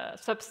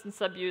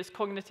 substance abuse,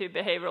 cognitive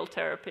behavioral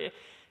therapy,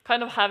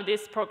 kind of have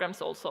these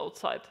programs also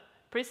outside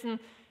prison.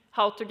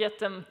 How to get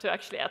them to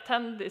actually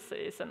attend, this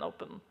is an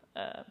open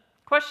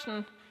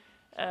question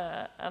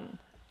and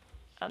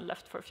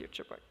left for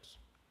future work.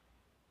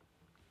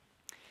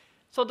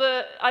 So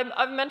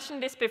I've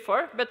mentioned this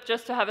before, but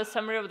just to have a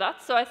summary of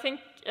that. So I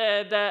think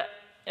the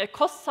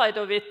cost side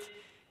of it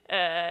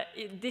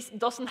this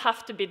doesn't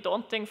have to be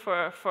daunting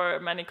for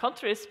many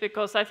countries,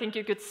 because I think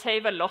you could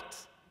save a lot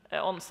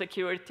on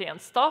security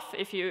and staff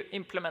if you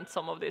implement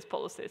some of these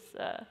policies.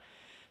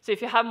 So if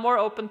you have more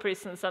open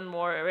prisons and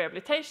more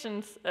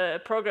rehabilitation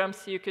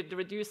programs, you could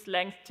reduce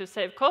length to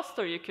save cost,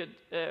 or you could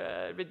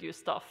reduce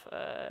staff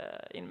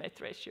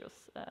inmate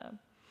ratios.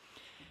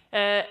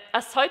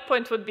 A side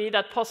point would be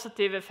that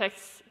positive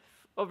effects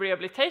of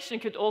rehabilitation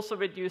could also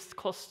reduce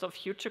cost of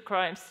future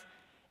crimes,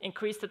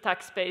 increase the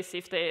tax base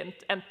if they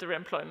enter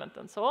employment,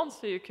 and so on.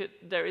 So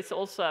there is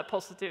also a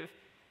positive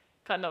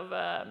kind of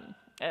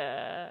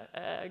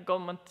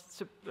government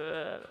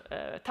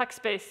tax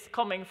base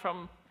coming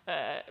from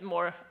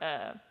more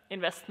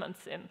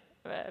investments in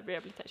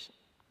rehabilitation.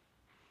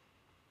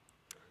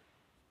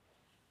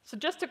 So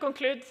just to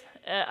conclude,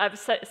 I've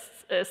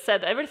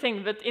said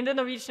everything, but in the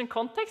Norwegian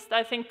context,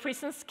 I think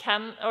prisons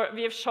can, or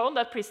we have shown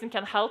that prison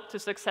can help to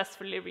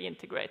successfully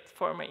reintegrate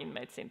former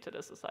inmates into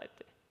the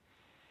society.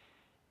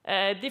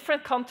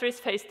 Different countries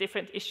face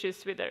different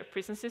issues with their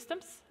prison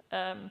systems,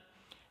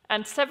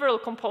 and several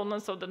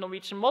components of the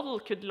Norwegian model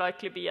could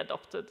likely be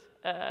adopted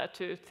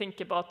to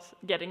think about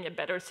getting a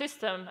better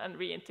system and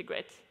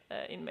reintegrate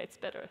inmates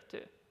better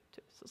to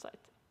society.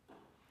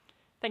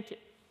 Thank you.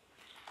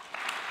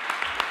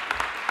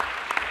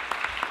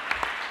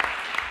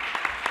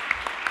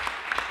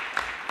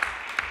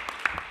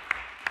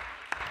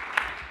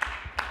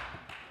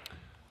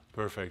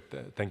 Perfect.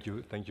 Thank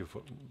you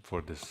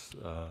for this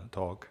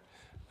talk,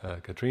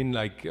 Katrine.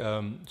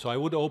 So I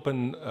would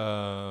open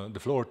the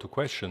floor to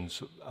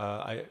questions.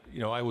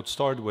 I would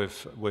start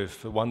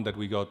with one that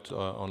we got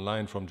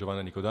online from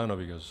Giovanni Nicodano,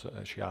 because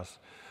she asked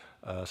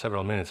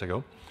several minutes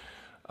ago,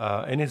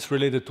 and it's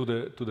related to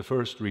the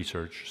first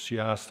research. She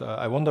asked,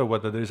 I wonder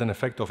whether there is an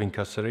effect of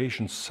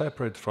incarceration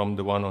separate from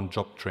the one on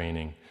job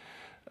training.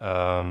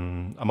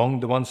 Among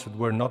the ones that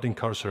were not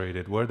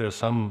incarcerated, were there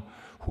some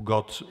who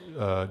got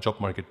job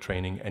market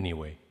training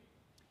anyway?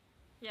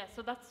 Yeah,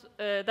 so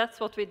that's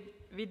what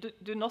we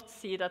do not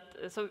see that.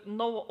 So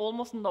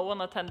almost no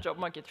one attend job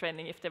market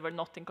training if they were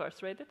not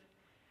incarcerated.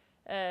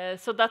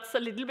 So that's a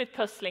little bit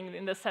puzzling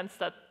in the sense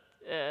that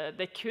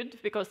they could,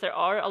 because there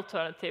are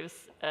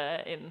alternatives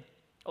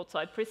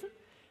outside prison,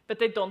 but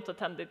they don't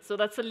attend it. So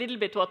that's a little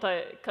bit what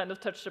I kind of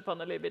touched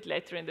upon a little bit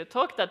later in the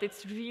talk, that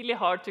it's really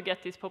hard to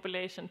get this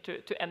population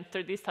to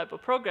enter these type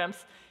of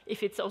programs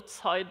if it's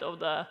outside of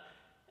the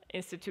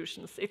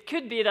institutions. It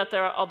could be that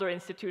there are other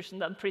institutions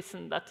than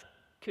prison that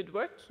could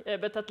work,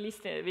 but at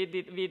least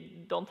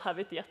we don't have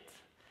it yet.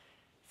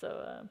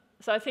 So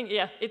I think,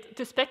 yeah,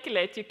 to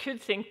speculate, you could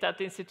think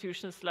that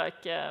institutions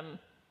like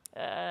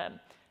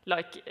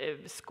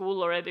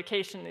school or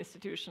education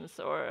institutions,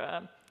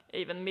 or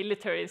even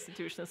military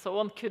institutions, so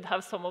on, could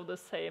have some of the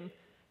same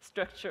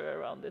structure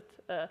around it.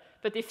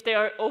 But if they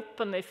are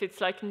open, if it's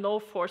like no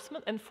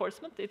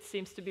enforcement, it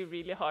seems to be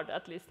really hard,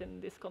 at least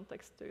in this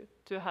context,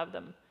 to have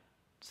them.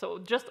 So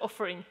just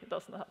offering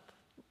doesn't help.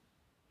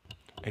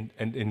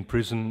 And in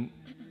prison,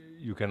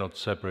 you cannot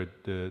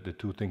separate the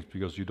two things,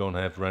 because you don't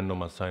have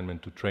random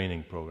assignment to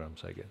training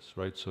programs, I guess,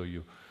 right? So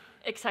you...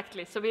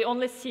 Exactly. So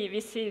we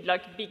see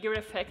like bigger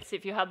effects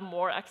if you had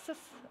more access.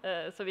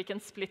 So we can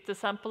split the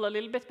sample a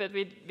little bit, but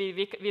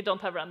we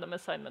don't have random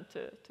assignment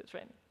to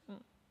training.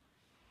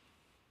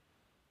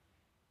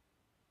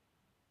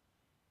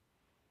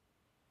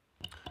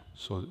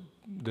 So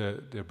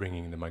they're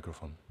bringing the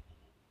microphone.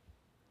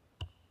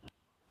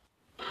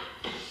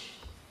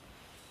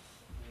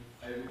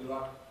 I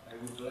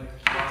would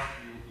like to ask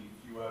you if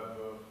you have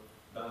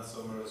done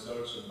some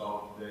research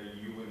about the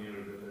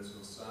juvenile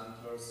detention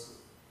centers,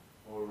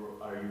 or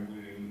are you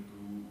willing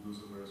to do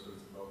some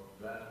research about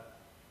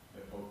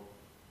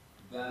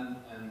them,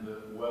 and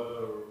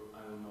whether,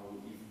 I don't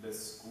know, if the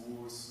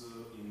schools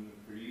in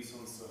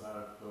prisons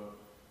help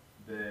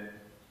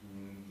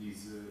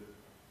these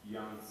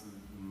young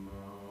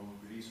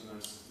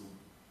prisoners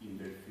in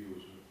their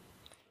future.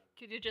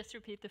 Could you just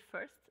repeat the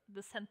first?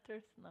 The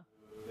centers? No.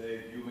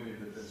 The juvenile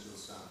detention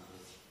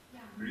centers. Yeah.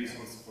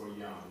 Prisons for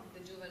young. The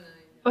juvenile.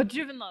 Oh,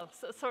 juvenile.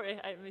 Sorry,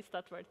 I missed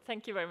that word.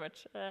 Thank you very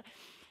much.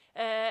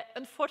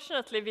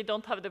 Unfortunately, we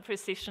don't have the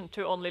precision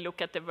to only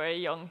look at the very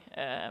young.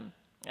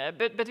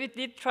 But we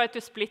did try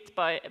to split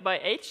by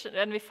age,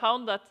 and we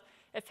found that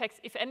effects,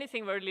 if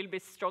anything, were a little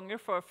bit stronger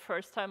for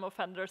first-time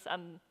offenders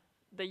and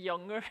the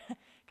younger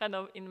kind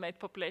of inmate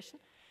population.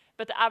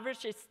 But the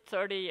average is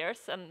 30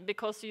 years, and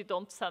because you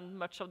don't send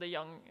much of the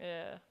young,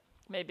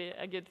 maybe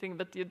a good thing,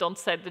 but you don't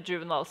send the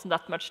juveniles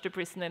that much to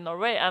prison in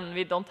Norway, and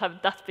we don't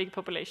have that big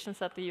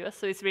populations at the US,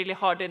 so it's really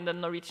hard in the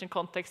Norwegian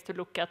context to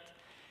look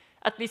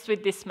at least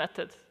with this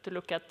method, to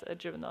look at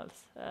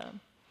juveniles.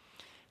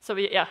 So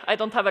I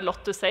don't have a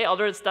lot to say,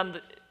 other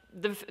than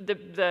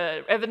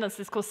the evidence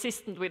is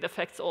consistent with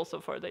effects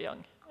also for the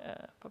young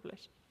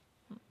population.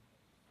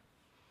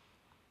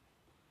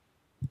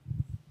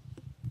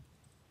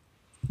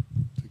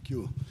 Thank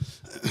you.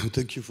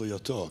 Thank you for your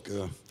talk.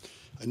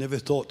 I never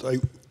thought I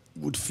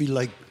would feel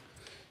like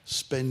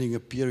spending a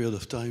period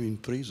of time in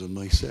prison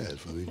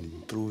myself. I mean,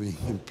 improving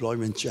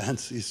employment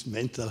chances,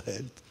 mental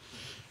health.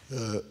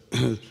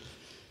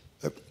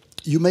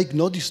 You make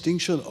no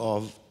distinction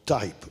of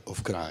type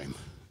of crime.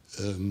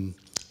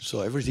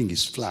 So everything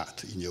is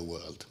flat in your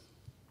world.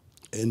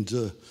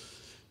 And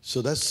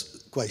so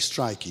that's quite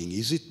striking.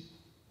 Is it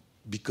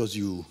because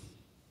you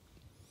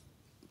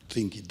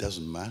think it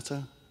doesn't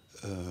matter?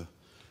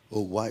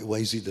 Or why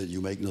is it that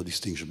you make no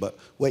distinction? But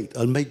wait,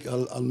 I'll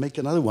make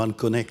another one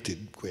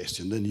connected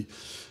question. Then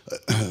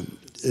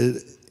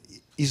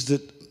is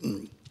that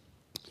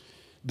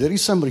there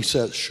is some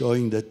research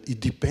showing that it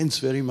depends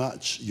very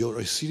much your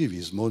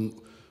recidivism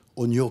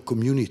on your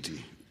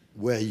community.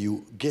 Where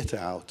you get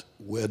out,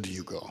 where do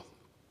you go?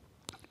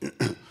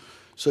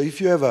 So if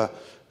you have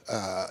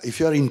if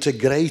you are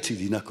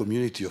integrated in a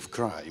community of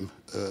crime,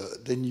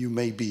 then you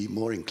may be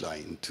more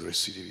inclined to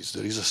recidivism.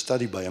 There is a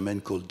study by a man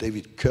called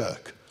David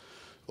Kirk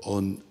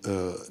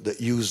that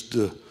used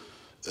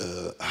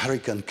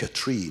Hurricane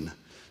Katrine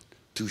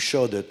to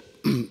show that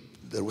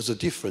there was a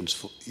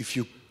difference if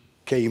you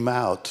came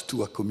out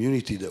to a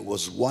community that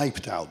was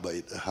wiped out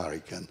by the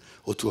hurricane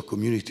or to a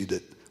community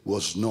that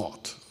was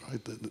not.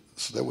 Right?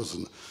 So that was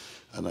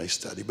a nice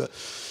study. But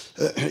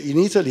in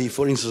Italy,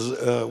 for instance,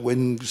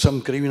 when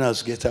some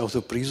criminals get out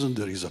of prison,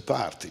 there is a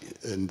party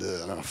and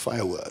there are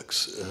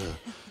fireworks.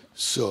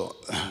 So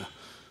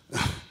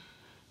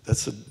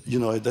that's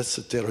that's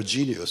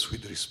heterogeneous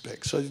with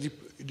respect. So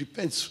it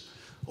depends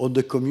on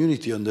the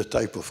community, on the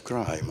type of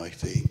crime, I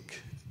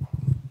think.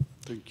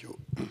 Thank you.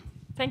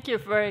 Thank you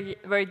for very,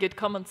 very good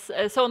comments.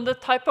 So on the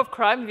type of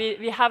crime,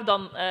 we have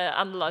done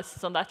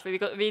analysis on that.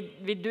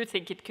 We do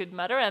think it could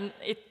matter, and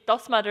it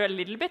does matter a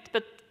little bit,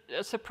 but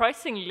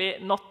surprisingly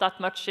not that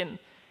much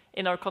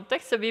in our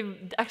context. So we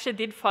actually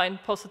did find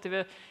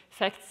positive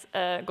effects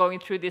going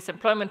through this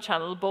employment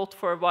channel, both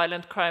for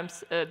violent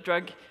crimes,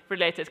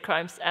 drug-related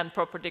crimes, and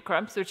property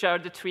crimes, which are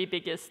the three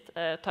biggest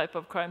type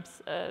of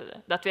crimes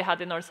that we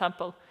had in our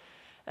sample.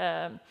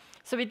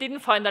 So we didn't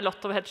find a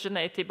lot of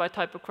heterogeneity by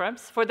type of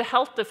crimes. For the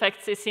health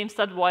effects, it seems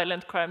that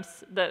violent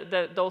crimes,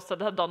 those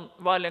that had done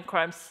violent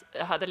crimes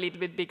had a little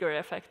bit bigger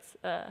effects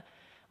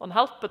on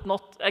health, but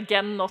not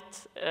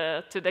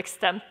to the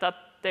extent that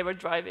they were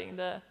driving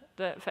the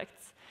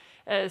effects.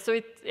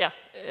 So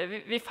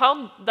we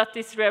found that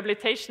this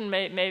rehabilitation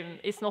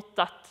is not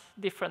that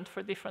different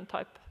for different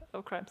type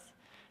of crimes.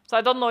 So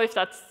I don't know if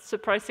that's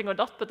surprising or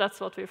not, but that's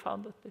what we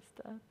found at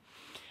least.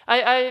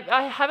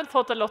 I haven't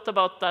thought a lot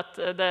about that,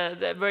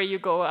 where you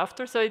go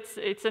after. So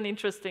it's an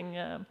interesting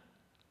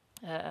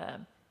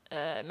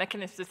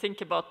mechanism to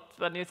think about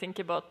when you think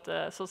about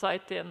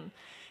society. And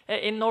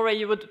in Norway,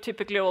 you would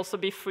typically also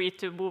be free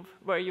to move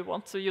where you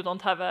want. So you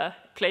don't have a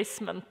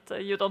placement.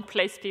 You don't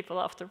place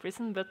people after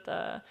prison. But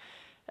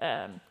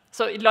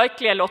so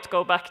likely a lot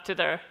go back to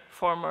their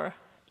former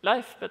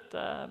life. But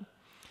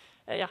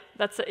yeah,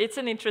 it's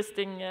an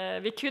interesting.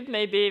 We could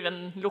maybe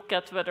even look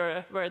at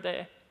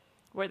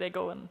where they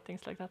go and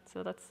things like that.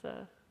 So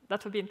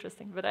that would be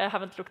interesting, but I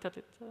haven't looked at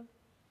it. Related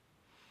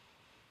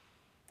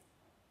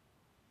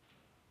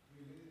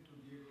to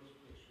Diego's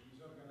question, is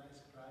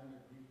organized crime a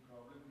big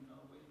problem in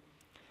Norway?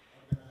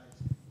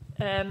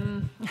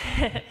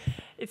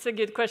 It's a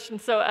good question.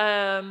 So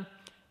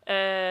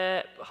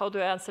how do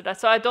I answer that?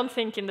 So I don't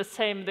think in the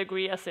same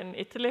degree as in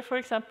Italy, for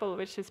example,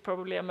 which is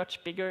probably a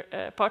much bigger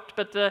part,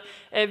 but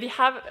we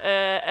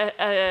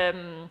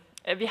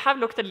have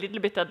looked a little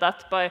bit at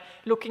that by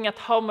looking at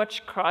how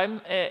much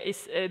crime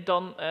is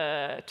done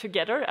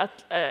together.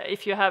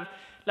 If you have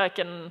like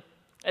a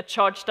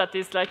charge that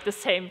is like the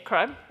same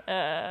crime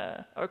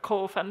or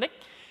co-offending,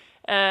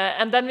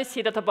 and then we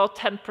see that about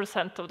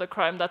 10% of the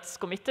crime that's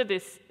committed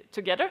is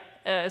together.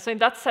 So in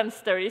that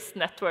sense, there is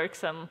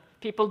networks and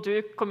people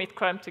do commit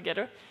crime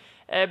together.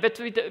 But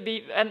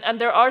and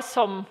there are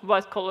some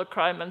white-collar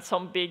crime and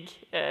some big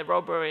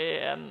robbery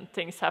and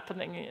things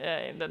happening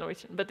in the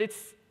Norwegian, but the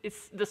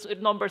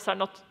numbers are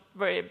not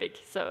very big,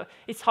 so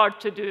it's hard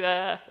to do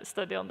a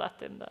study on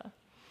that in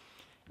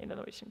the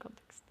Norwegian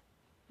context.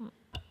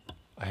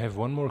 I have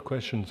one more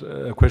question.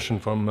 A question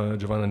from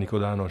Giovanna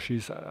Nicodano.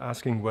 She's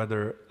asking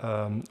whether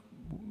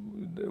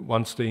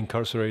once the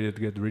incarcerated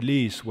get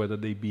released, whether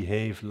they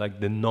behave like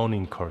the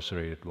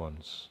non-incarcerated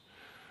ones.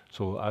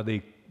 So are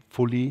they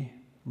fully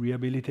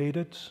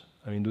rehabilitated?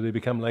 I mean, do they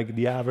become like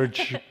the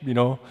average,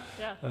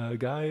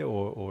 guy,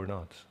 or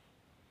not?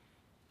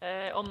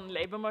 On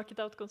labor market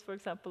outcomes, for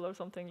example, or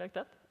something like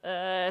that.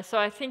 So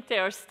I think they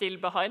are still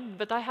behind,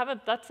 but I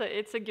haven't.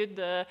 It's a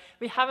good.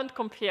 We haven't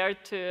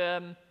compared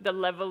to the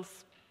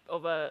levels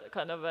of a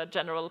kind of a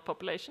general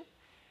population.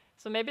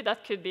 So maybe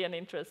that could be an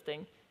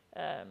interesting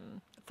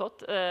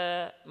thought.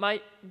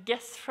 My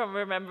guess from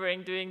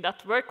remembering doing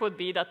that work would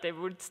be that they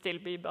would still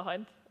be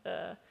behind.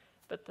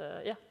 But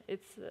yeah,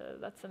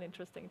 that's an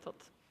interesting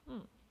thought.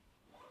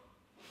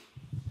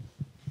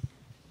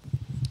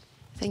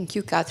 Thank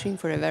you, Katrine,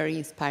 for a very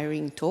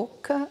inspiring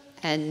talk,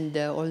 and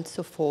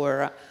also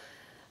for,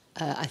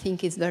 I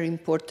think it's very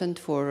important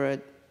for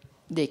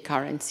the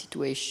current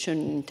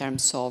situation in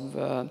terms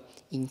of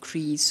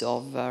increase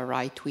of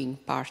right-wing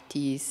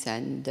parties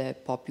and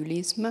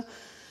populism,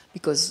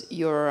 because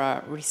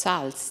your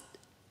results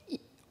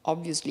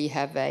obviously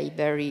have a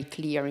very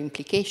clear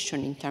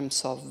implication in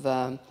terms of,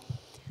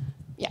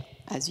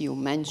 as you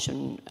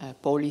mentioned,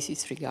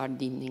 policies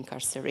regarding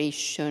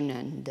incarceration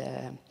and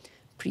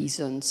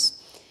prisons.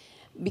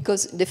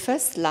 Because the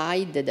first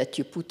slide that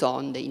you put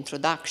on, the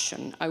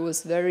introduction, I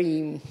was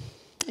very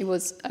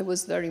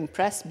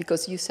impressed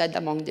because you said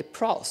among the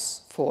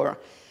pros for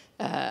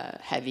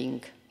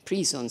having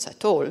prisons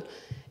at all,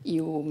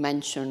 you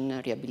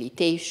mentioned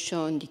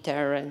rehabilitation,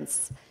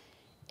 deterrence,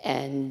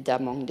 and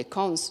among the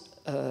cons,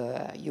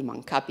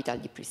 human capital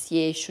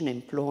depreciation,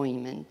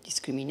 employment,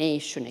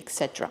 discrimination,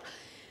 etc.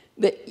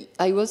 But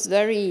I was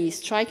very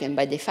stricken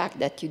by the fact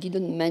that you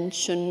didn't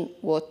mention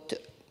what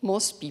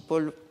most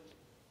people,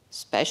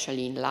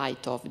 especially in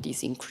light of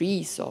this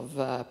increase of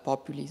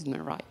populism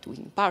and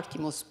right-wing party,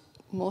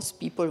 most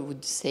people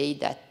would say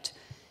that,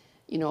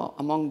 you know,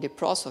 among the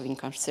pros of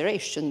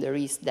incarceration, there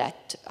is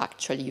that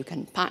actually you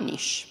can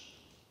punish.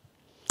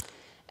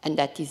 And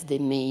that is the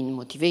main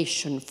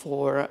motivation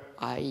for,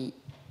 I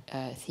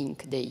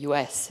think, the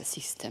US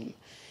system.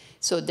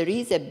 So there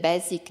is a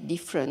basic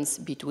difference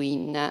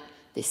between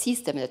the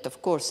system that,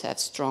 of course, have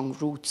strong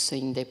roots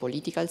in the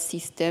political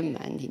system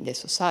and in the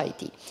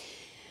society.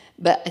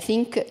 But I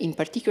think, in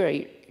particular,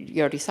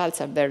 your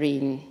results are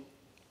very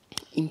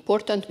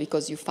important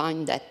because you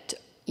find that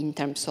in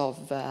terms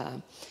of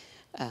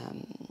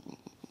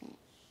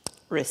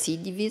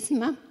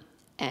recidivism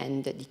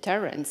and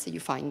deterrence, you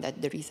find that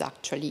there is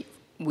actually,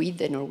 with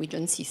the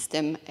Norwegian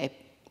system, a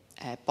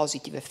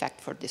positive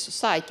effect for the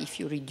society if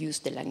you reduce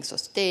the length of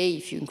stay,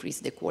 if you increase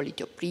the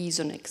quality of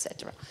prison,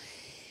 etc.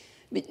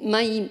 But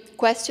my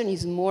question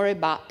is more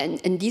about,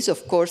 and this,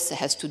 of course,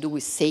 has to do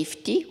with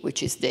safety,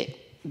 which is the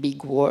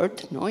big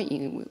word, no?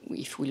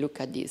 If we look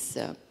at these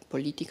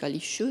political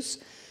issues,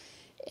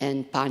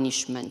 and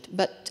punishment.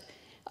 But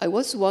I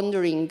was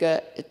wondering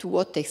to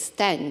what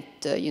extent,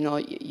 you know,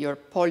 your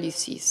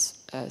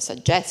policies,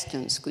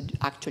 suggestions could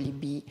actually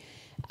be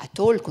at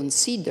all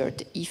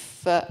considered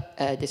if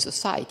the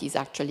society is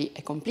actually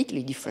a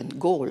completely different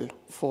goal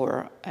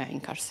for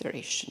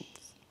incarceration.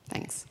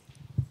 Thanks.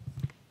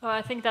 Oh,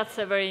 I think that's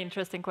a very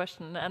interesting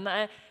question, and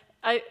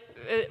I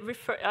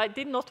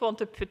did not want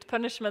to put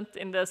punishment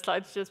in the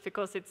slides just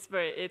because it's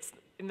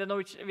in the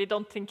Norwegian, we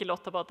don't think a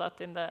lot about that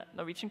in the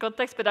Norwegian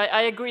context, but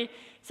I agree.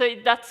 So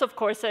that's of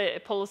course a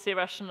policy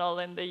rationale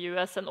in the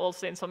US and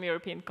also in some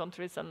European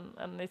countries,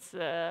 and it's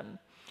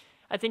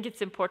I think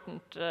it's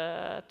important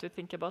to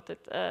think about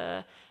it.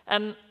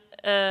 And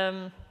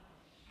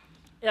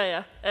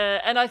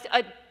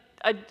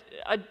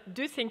I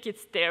do think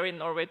it's there in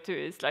Norway too.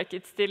 It's like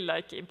it's still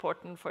like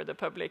important for the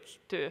public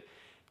to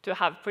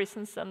have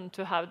prisons and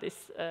to have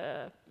this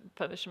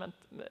punishment.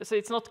 So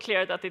it's not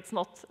clear that it's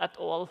not at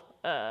all,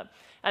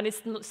 and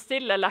it's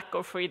still a lack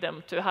of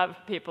freedom to have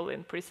people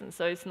in prison.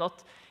 So it's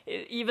not,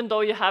 even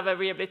though you have a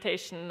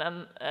rehabilitation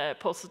and a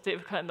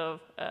positive kind of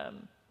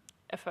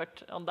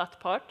effort on that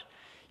part,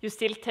 you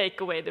still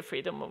take away the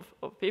freedom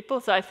of people.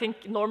 So I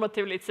think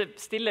normatively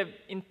it's still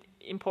an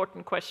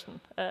important question.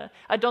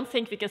 I don't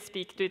think we can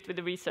speak to it with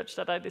the research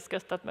that I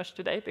discussed that much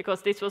today,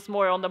 because this was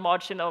more on the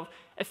margin of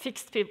a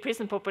fixed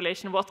prison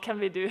population. What can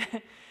we do?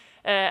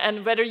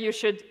 And whether you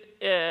should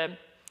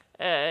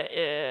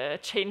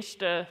change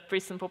the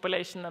prison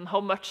population and how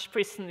much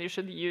prison you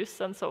should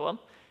use and so on.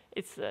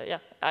 It's,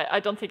 I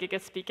don't think I can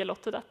speak a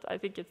lot to that. I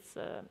think it's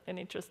an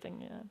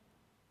interesting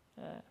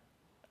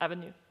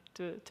avenue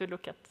to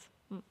look at.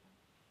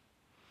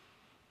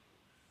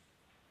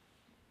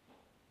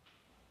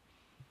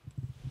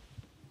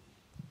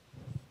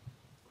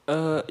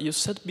 You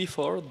said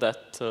before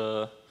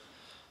that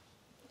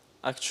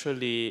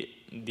actually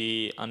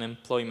the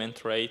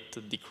unemployment rate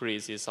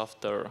decreases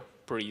after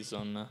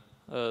prison.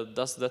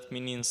 Does that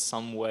mean in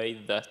some way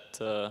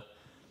that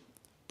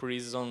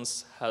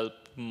prisons help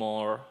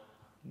more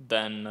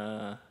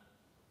than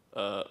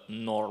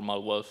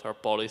normal welfare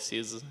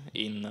policies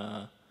in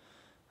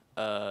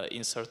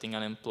inserting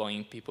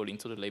unemployed people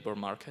into the labor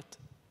market?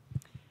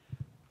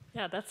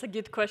 Yeah, that's a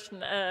good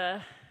question.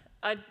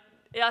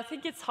 I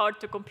think it's hard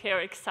to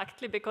compare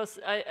exactly, because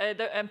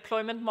the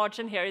employment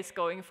margin here is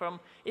going from,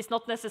 it's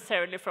not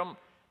necessarily from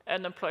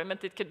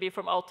unemployment, it could be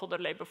from out of the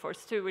labor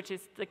force too, which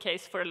is the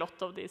case for a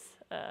lot of these.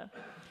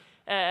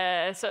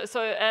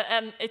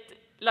 And it,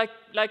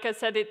 like I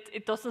said,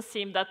 it doesn't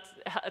seem that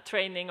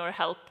training or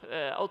help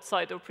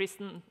outside of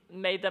prison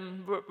made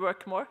them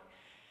work more.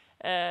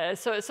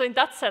 So in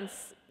that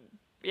sense,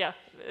 yeah,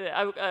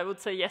 I would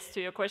say yes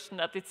to your question,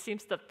 that it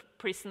seems that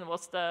prison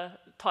was the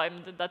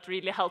time that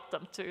really helped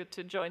them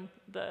to join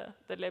the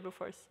labor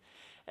force.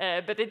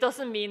 But it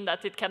doesn't mean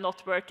that it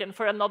cannot work, and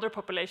for another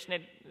population,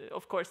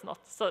 of course not.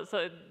 So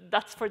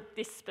that's for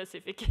this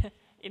specific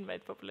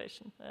inmate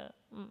population.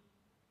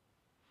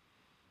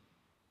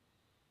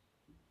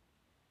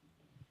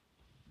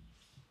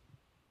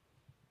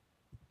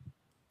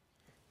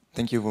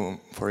 Thank you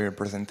for your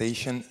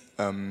presentation.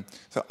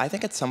 So I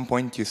think at some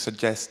point you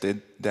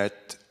suggested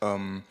that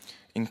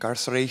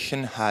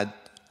incarceration had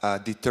a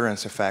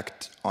deterrence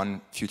effect on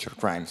future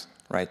crimes,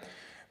 right?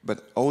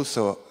 But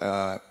also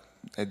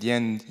at the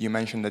end, you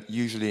mentioned that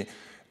usually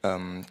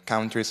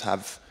countries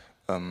have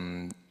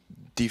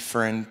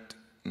different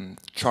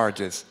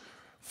charges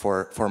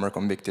for former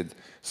convicted.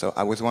 So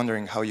I was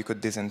wondering how you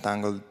could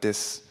disentangle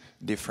this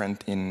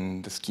different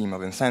in the scheme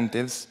of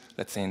incentives,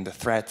 let's say in the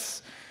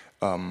threats,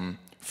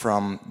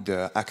 from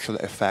the actual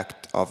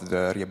effect of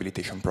the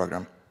rehabilitation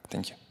program.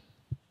 Thank you.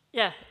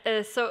 Yeah,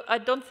 so I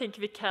don't think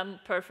we can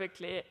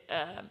perfectly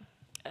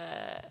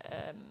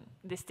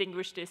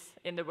distinguish this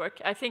in the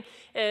work. I think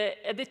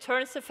a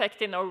deterrence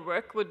effect in our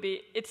work would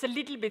be, it's a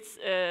little bit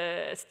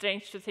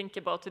strange to think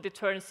about the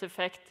deterrence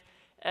effect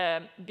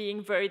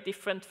being very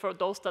different for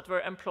those that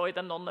were employed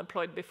and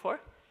non-employed before.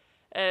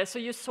 So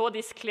you saw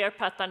this clear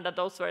pattern that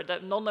those were the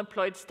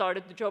non-employed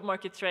started the job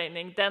market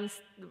training, then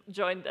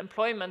joined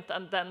employment,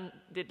 and then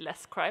did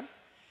less crime.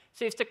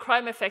 So if the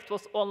crime effect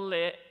was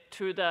only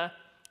through the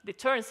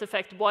deterrence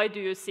effect, why do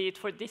you see it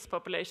for this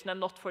population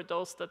and not for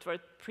those that were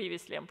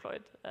previously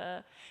employed?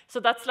 So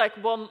that's like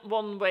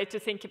one way to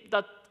think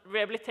that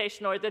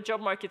rehabilitation or the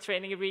job market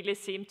training really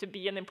seem to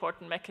be an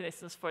important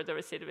mechanism for the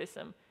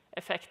recidivism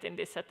effect in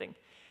this setting.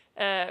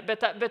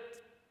 But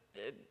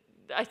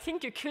I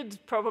think you could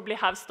probably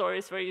have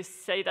stories where you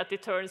say that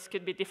deterrence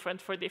could be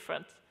different for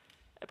different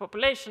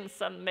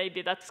populations, and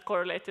maybe that's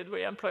correlated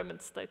with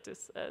employment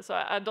status. So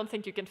I don't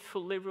think you can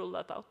fully rule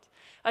that out.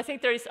 I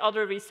think there is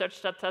other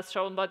research that has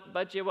shown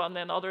by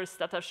Giovanni and others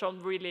that have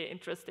shown really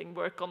interesting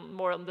work on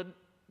more on the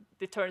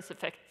deterrence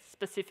effect,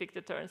 specific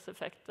deterrence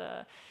effect,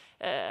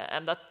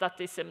 and that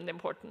is an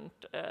important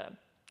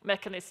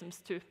mechanisms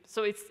too.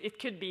 So it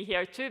could be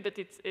here too, but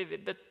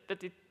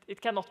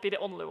it cannot be the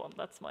only one.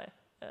 That's my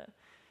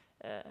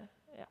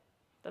yeah,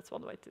 that's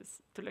one way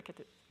to look at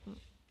it.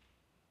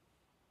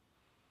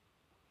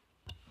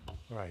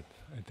 Right,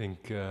 I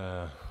think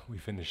we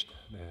finished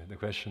the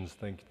questions.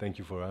 Thank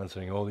you for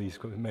answering all these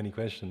many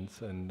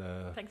questions, and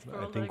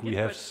I think we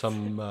have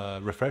some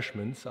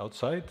refreshments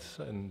outside,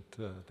 and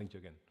thank you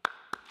again.